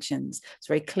distractions. It's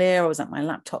very clear. I was at my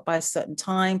laptop by a certain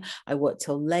time. I worked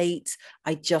till late.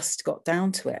 I just got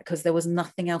down to it because there was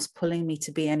nothing else pulling me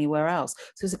to be anywhere else.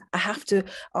 So I have to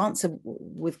answer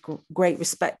with great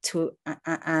respect to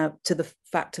the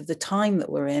fact of the time that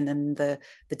we're in and the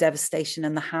devastation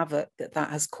and the havoc that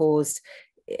has caused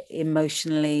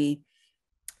emotionally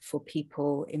for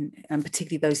people, and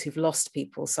particularly those who've lost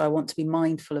people. So I want to be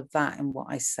mindful of that in what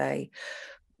I say.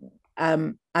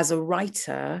 As a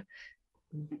writer,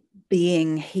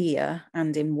 being here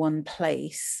and in one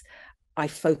place, I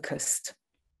focused.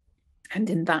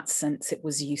 And in that sense, it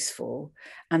was useful.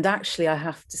 And actually, I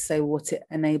have to say what it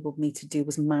enabled me to do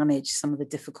was manage some of the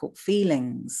difficult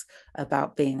feelings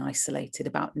about being isolated,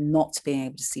 about not being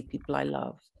able to see people I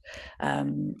love.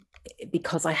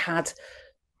 Because I had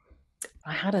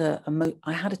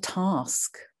a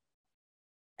task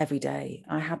every day.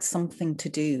 I had something to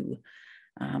do.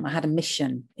 I had a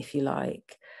mission, if you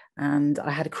like. And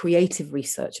I had a creative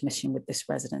research mission with this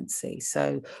residency.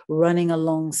 So running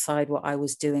alongside what I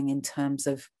was doing in terms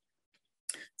of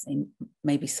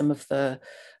maybe some of the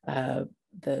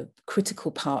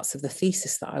critical parts of the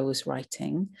thesis that I was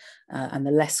writing and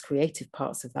the less creative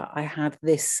parts of that, I had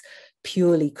this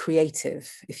purely creative,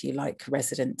 if you like,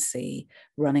 residency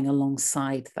running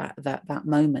alongside that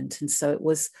moment. And so it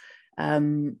was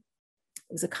a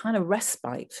kind of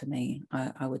respite for me,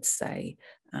 I would say.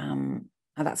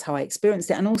 And that's how I experienced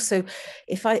it. And also,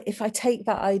 if I take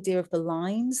that idea of the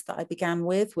lines that I began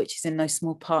with, which is in no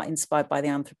small part inspired by the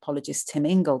anthropologist Tim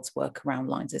Ingold's work around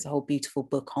lines, there's a whole beautiful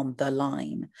book on the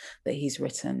line that he's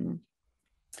written.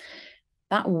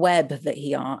 That web that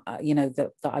he,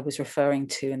 that I was referring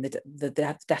to, and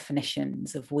the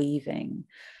definitions of weaving,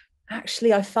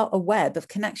 actually, I felt a web of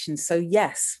connections. So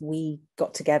yes, we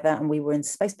got together and we were in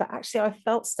space, but actually I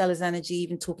felt Stella's energy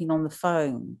even talking on the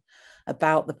phone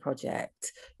about the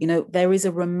project. You know, there is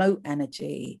a remote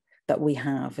energy that we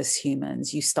have as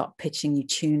humans. You start pitching, you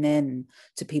tune in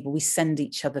to people, we send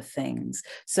each other things.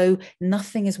 So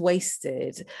nothing is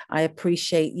wasted. I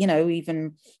appreciate,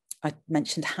 even I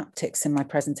mentioned haptics in my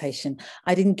presentation.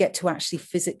 I didn't get to actually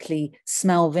physically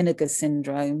smell vinegar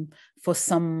syndrome for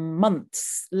some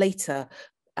months later,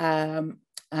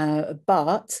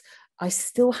 but I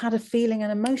still had a feeling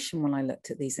and emotion when I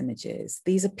looked at these images.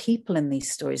 These are people in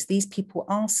these stories. These people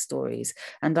are stories.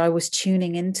 And I was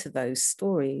tuning into those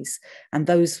stories. And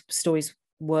those stories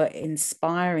were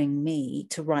inspiring me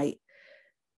to write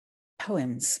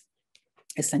poems,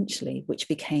 essentially, which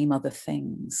became other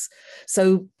things.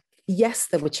 So yes,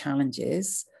 there were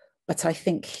challenges, but I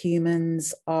think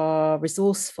humans are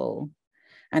resourceful.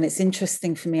 And it's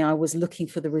interesting for me, I was looking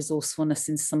for the resourcefulness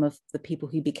in some of the people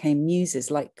who became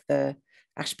muses, like the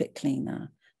ashpit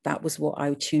cleaner. That was what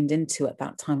I tuned into at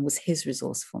that time, was his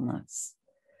resourcefulness.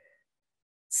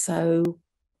 So,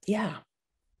 yeah.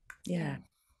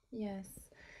 Yes.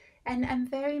 And I'm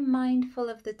very mindful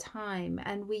of the time.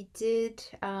 And we did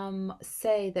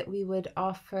say that we would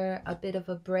offer a bit of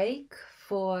a break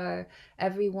for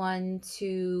everyone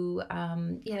to,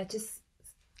 just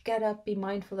get up, be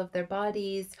mindful of their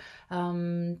bodies,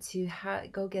 to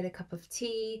go get a cup of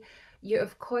tea. You're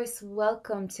of course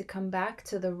welcome to come back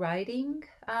to the writing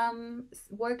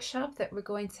workshop that we're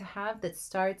going to have, that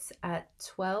starts at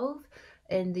 12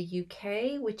 in the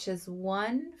UK, which is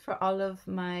 1 for all of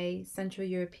my Central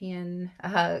European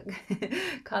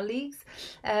colleagues.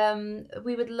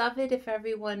 We would love it if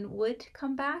everyone would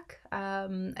come back.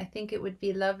 I think it would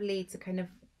be lovely to kind of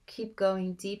keep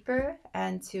going deeper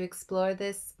and to explore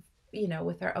this,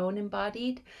 with our own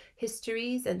embodied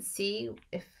histories, and see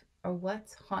if or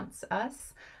what haunts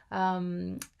us.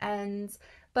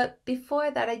 But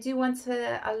before that, I do want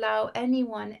to allow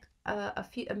anyone a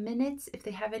few minutes if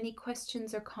they have any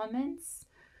questions or comments,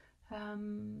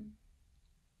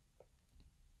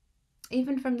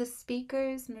 even from the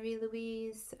speakers,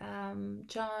 Marie-Louise,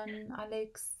 John,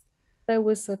 Alex. There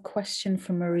was a question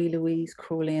from Marie-Louise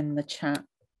Crawley in the chat,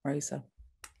 Rosa.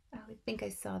 Oh, I think I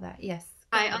saw that. Yes.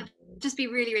 I'll just be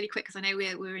really, really quick, because I know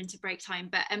we're into break time.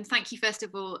 But thank you, first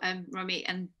of all, Rommi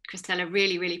and Cristella.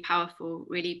 Really, really powerful,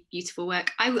 really beautiful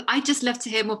work. I just love to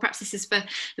hear more. Perhaps this is for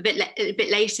a bit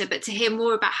later, but to hear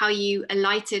more about how you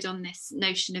alighted on this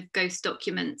notion of ghost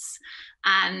documents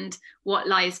and what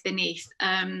lies beneath.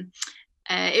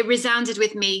 It resounded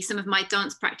with me, some of my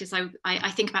dance practice.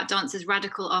 I think about dance as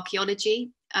radical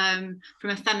archaeology, from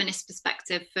a feminist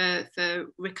perspective, for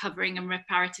recovering and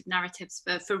reparative narratives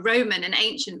for Roman and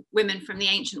ancient women from the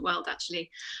ancient world, actually.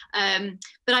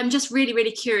 But I'm just really,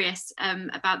 really curious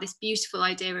about this beautiful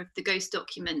idea of the ghost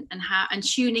document, and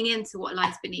tuning into what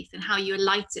lies beneath, and how you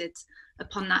alighted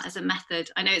upon that as a method.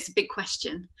 I know it's a big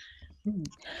question.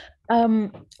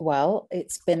 Well,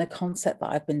 it's been a concept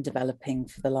that I've been developing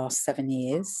for the last 7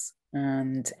 years,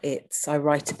 and I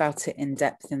write about it in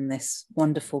depth in this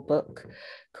wonderful book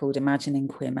called Imagining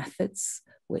Queer Methods,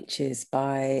 which is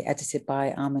edited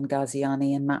by Armin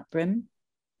Ghaziani and Matt Brim,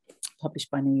 published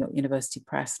by New York University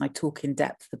Press. And I talk in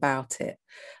depth about it,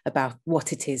 about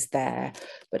what it is there.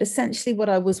 But essentially what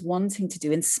I was wanting to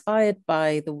do, inspired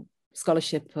by the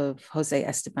scholarship of Jose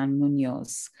Esteban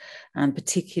Munoz, and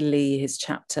particularly his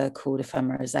chapter called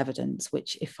Ephemera as Evidence,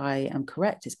 which, if I am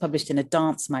correct, is published in a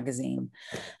dance magazine,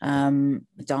 a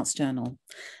dance journal.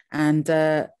 And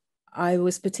I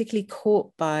was particularly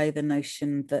caught by the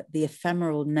notion that the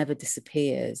ephemeral never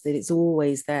disappears, that it's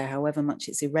always there, however much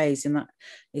it's erased, and that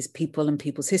is people and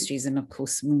people's histories. And of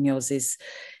course, Munoz is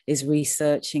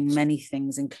researching many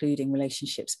things, including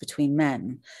relationships between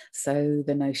men. So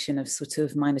the notion of sort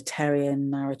of minoritarian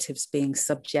narratives being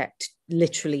subject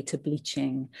literally to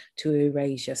bleaching, to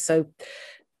erasure. So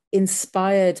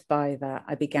inspired by that,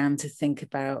 I began to think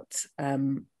about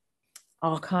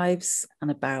archives,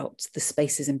 and about the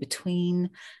spaces in between,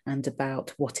 and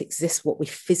about what exists, what we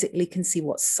physically can see,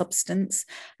 what substance.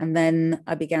 And then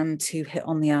I began to hit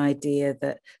on the idea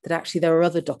that actually there are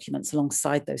other documents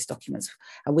alongside those documents,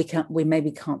 and we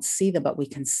maybe can't see them, but we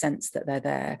can sense that they're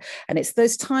there. And it's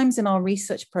those times in our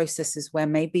research processes where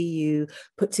maybe you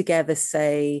put together,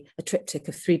 say, a triptych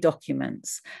of 3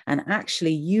 documents, and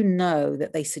actually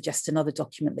that they suggest another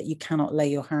document that you cannot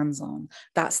lay your hands on.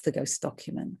 That's the ghost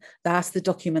document. That's the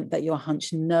document that your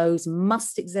hunch knows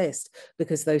must exist,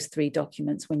 because those 3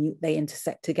 documents, when they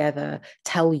intersect together,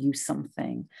 tell you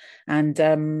something.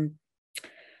 And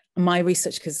my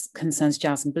research concerns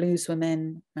jazz and blues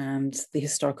women and the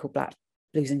historical Black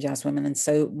blues and jazz women, and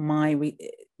so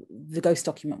the ghost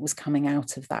document was coming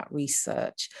out of that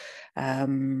research,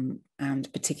 and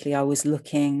particularly I was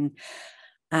looking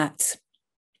at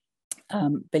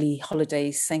Billie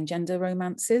Holiday's same-gender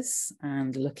romances,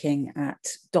 and looking at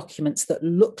documents that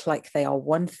look like they are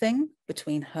one thing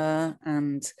between her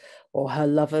or her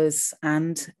lovers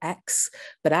and ex,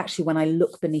 but actually when I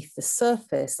look beneath the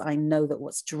surface, I know that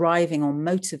what's driving or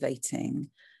motivating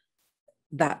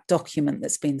that document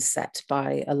that's been set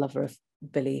by a lover of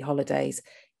Billie Holiday's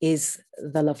is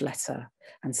the love letter.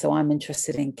 And so I'm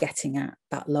interested in getting at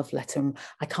that love letter. And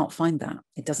I can't find that.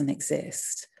 It doesn't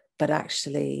exist. But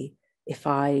actually, if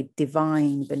I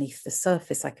divine beneath the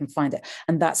surface, I can find it.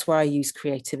 And that's where I use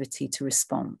creativity to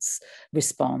respond.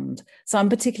 So I'm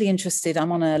particularly interested,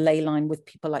 I'm on a ley line with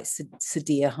people like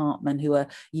Sadia Hartman, who are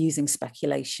using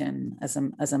speculation as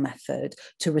a method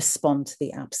to respond to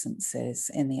the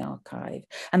absences in the archive.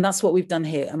 And that's what we've done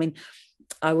here. I mean,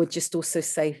 I would just also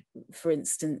say, for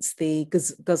instance, the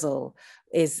ghazal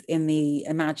is in the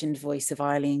imagined voice of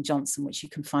Eileen Johnson, which you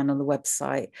can find on the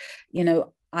website. You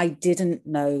know, I didn't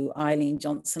know Eileen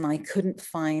Johnson. I couldn't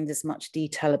find as much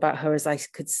detail about her as I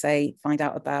could find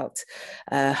out about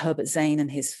Herbert Zane and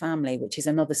his family, which is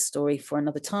another story for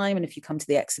another time. And if you come to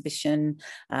the exhibition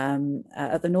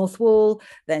at the North Wall,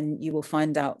 then you will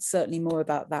find out certainly more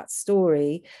about that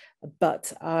story.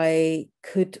 But I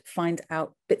could find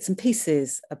out bits and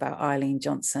pieces about Eileen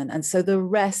Johnson. And so the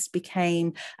rest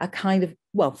became a kind of,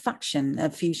 well, faction, a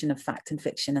fusion of fact and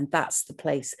fiction. And that's the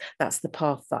place, that's the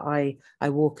path that I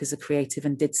walk as a creative,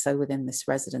 and did so within this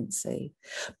residency.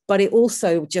 But it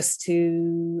also, just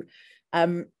to,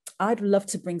 I'd love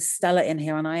to bring Stella in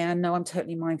here. And I know I'm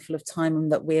totally mindful of time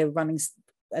and that we're running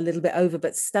a little bit over,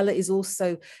 but Stella is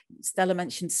also, Stella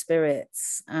mentioned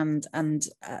spirits and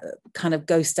kind of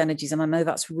ghost energies, and I know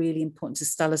that's really important to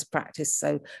Stella's practice,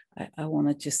 so I want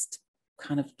to just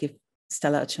kind of give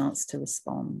Stella a chance to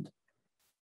respond.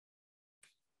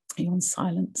 Are you on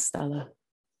silent, Stella?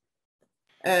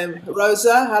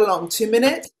 Rosa, how long? 2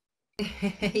 minutes?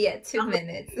 Yeah, 2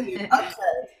 minutes.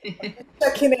 Okay.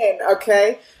 Checking in,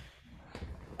 okay.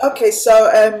 Okay,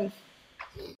 so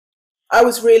I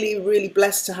was really, really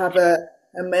blessed to have a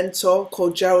mentor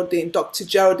called Dr.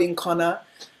 Geraldine Connor,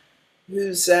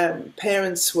 whose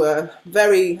parents were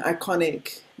very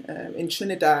iconic in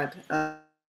Trinidad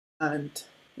and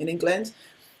in England.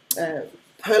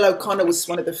 Pearl O'Connor was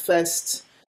one of the first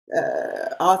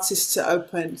artists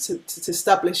to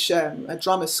establish a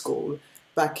drama school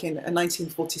back in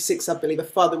 1946, I believe. Her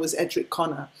father was Edric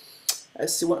Connor.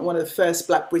 So one of the first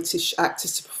Black British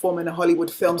actors to perform in a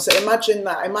Hollywood film. So imagine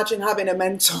that. Imagine having a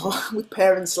mentor with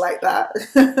parents like that.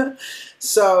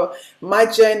 So my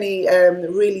journey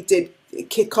really did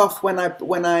kick off when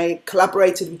I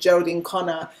collaborated with Geraldine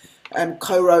Connor and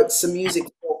co-wrote some music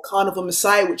for Carnival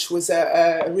Messiah, which was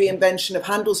a reinvention of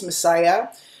Handel's Messiah.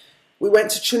 We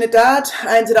went to Trinidad.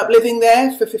 I ended up living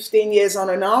there for 15 years on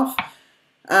and off.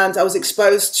 And I was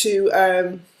exposed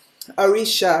to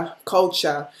Orisha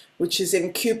culture, which is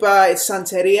in Cuba, it's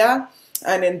Santeria,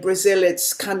 and in Brazil,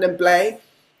 it's Candomblé.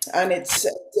 And it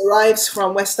derives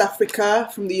from West Africa,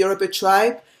 from the Yoruba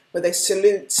tribe, where they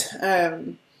salute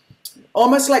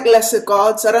almost like lesser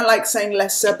gods. I don't like saying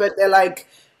lesser, but they're like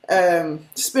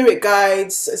spirit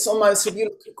guides. It's almost, if you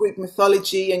look at Greek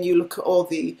mythology and you look at all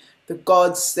the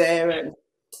gods there, and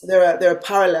there are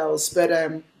parallels,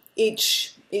 but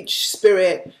each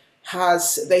spirit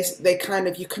has, they kind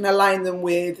of, you can align them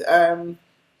with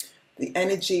the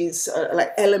energies,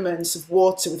 like elements of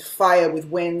water, with fire, with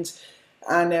wind.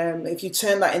 And if you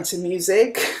turn that into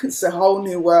music, it's a whole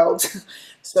new world.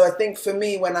 So I think for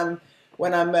me, I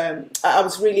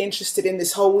was really interested in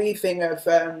this whole weaving of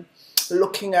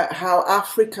looking at how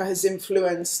Africa has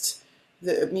influenced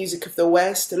the music of the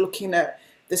West, looking at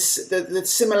the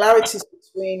similarities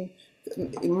between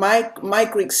my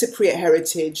Greek Cypriot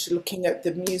heritage, looking at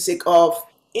the music of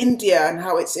India and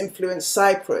how it's influenced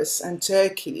Cyprus and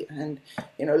Turkey, and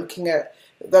looking at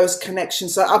those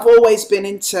connections. So I've always been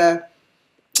into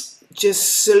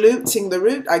just saluting the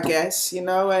root, I guess,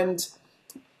 and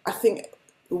I think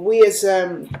we as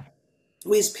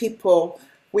people,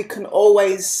 we can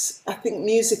always, I think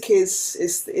music is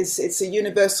it's a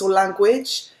universal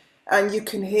language, and you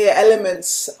can hear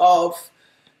elements of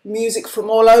music from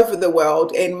all over the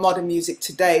world in modern music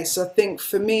today. So I think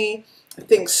for me, I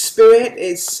think spirit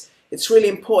it's really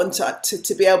important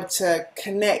to be able to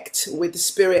connect with the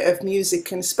spirit of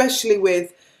music, and especially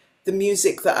with the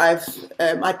music that I've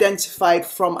identified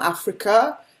from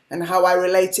Africa and how I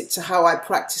relate it to how I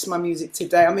practice my music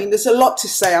today. I mean, there's a lot to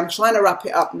say. I'm trying to wrap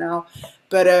it up now,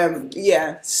 but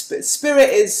yeah, spirit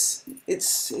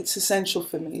it's essential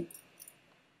for me.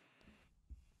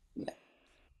 Yeah.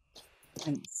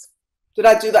 Thanks. Did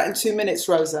I do that in 2 minutes,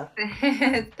 Rosa?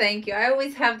 Thank you. I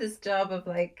always have this job of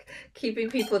like keeping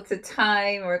people to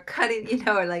time or cutting,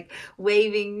 or like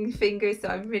waving fingers. So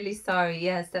I'm really sorry.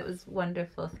 Yes, that was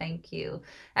wonderful. Thank you.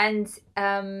 And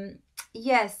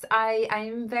yes, I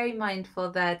am very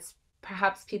mindful that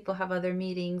perhaps people have other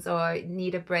meetings or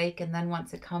need a break and then want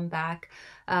to come back.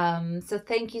 So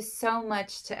thank you so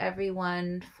much to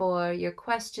everyone for your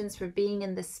questions, for being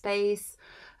in the space.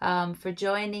 for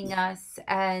joining us.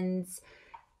 And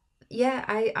yeah,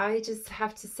 I just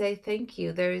have to say thank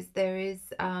you. There is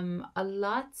a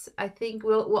lot. I think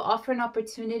we'll offer an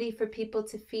opportunity for people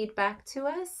to feed back to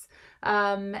us,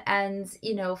 and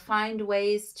find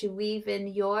ways to weave in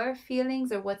your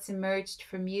feelings or what's emerged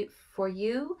from you for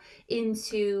you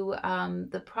into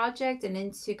the project and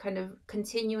into kind of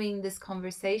continuing this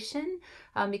conversation,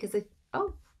 because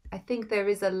I think there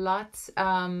is a lot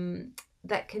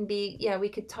that can be, yeah, we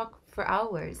could talk for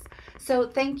hours. So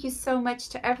thank you so much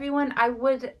to everyone. I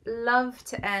would love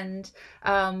to end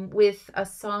with a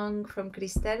song from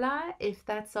Cristella, if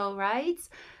that's all right.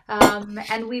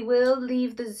 And we will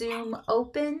leave the Zoom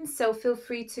open, so feel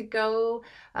free to go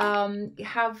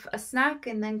have a snack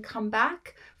and then come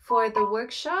back for the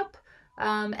workshop.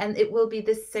 And it will be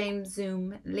the same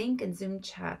Zoom link and Zoom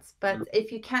chats. But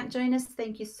if you can't join us,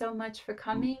 thank you so much for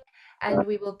coming, and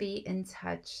we will be in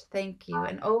touch. Thank you.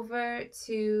 And over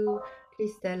to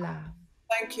Cristella.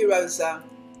 Thank you, Rosa.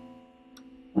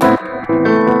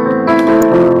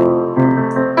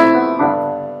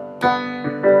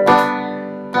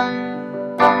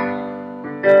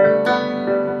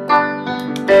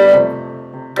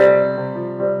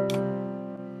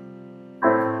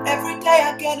 Every day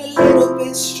I get a little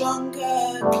bit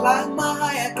stronger, climb my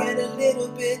high, I get a little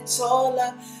bit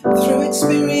taller. Through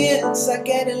experience I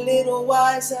get a little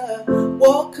wiser,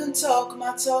 walk and talk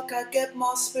my talk, I get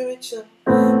more spiritual.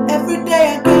 Every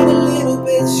day I get a little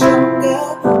bit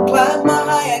stronger, climb my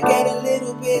high, I get a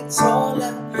little bit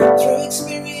taller. Through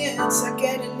experience I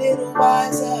get a little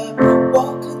wiser,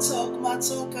 walk and talk my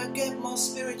talk, I get more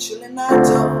spiritual. And I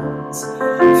don't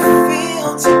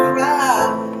feel to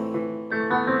cry,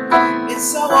 it's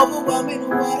so overwhelming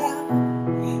what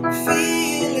I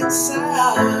feel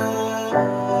inside.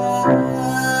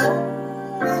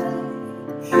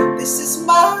 This is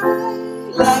my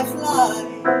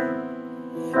lifeline.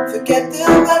 Forget the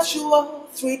virtual,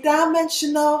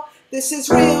 three-dimensional. This is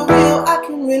real, real. I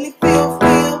can really feel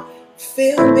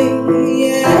me.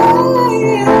 Yeah.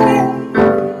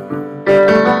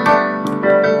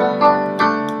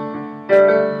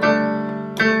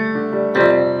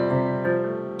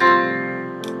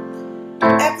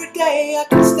 Every day I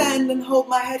can stand and hold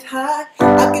my head high.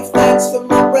 I give thanks for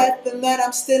my breath and that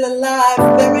I'm still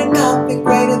alive. There ain't nothing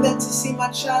greater than to see my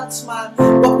child smile.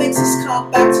 What makes us come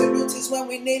back to roots is when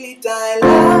we nearly die.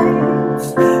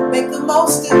 Life, make the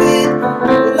most of it.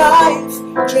 Life,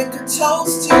 drink a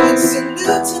toast to it.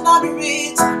 Salute and honor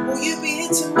it. Will you be here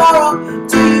tomorrow?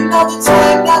 Do you know the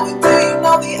time now and do you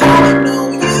know the hour?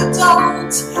 No, you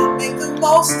don't. Make the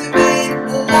most of it.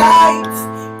 Life,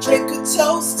 drink a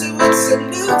toast to it,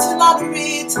 salute and honor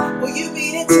it. Will you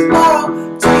be here tomorrow?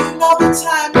 Do you know the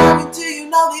time now and do you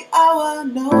know the hour?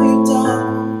 No, you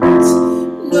don't.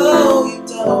 No, you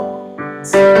don't.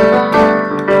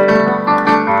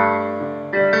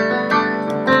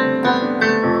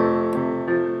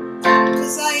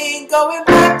 Cause I ain't going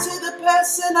back to the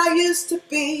person I used to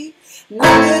be. Not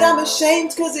that I'm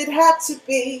ashamed, cause it had to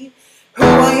be. Who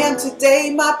I am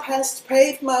today, my past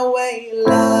paved my way.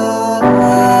 Life,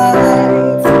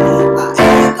 I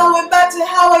ain't going back to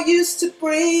how I used to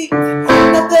breathe.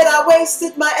 Not that I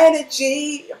wasted my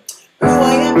energy. Who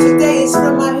I am today is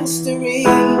from my history.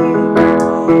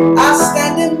 I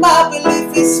stand in my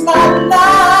belief, it's my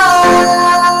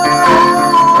life.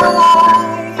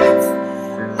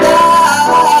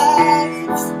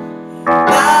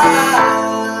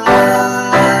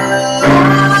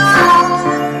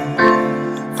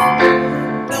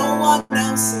 No one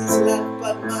else's life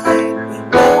but mine.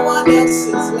 No one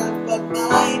else's life but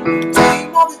mine. Do you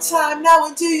know the time now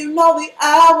and do you know the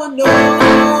hour?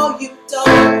 No, you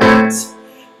don't.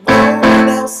 No one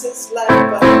else's life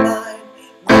but mine.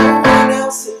 No one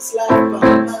else's life but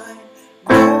mine.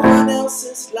 No one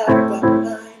else's life but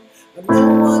mine. But no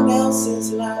one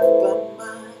else's life but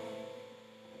mine.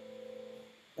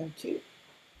 Thank you.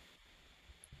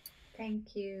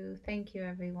 Thank you. Thank you,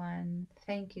 everyone.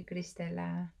 Thank you,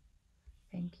 Cristella.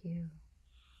 Thank you.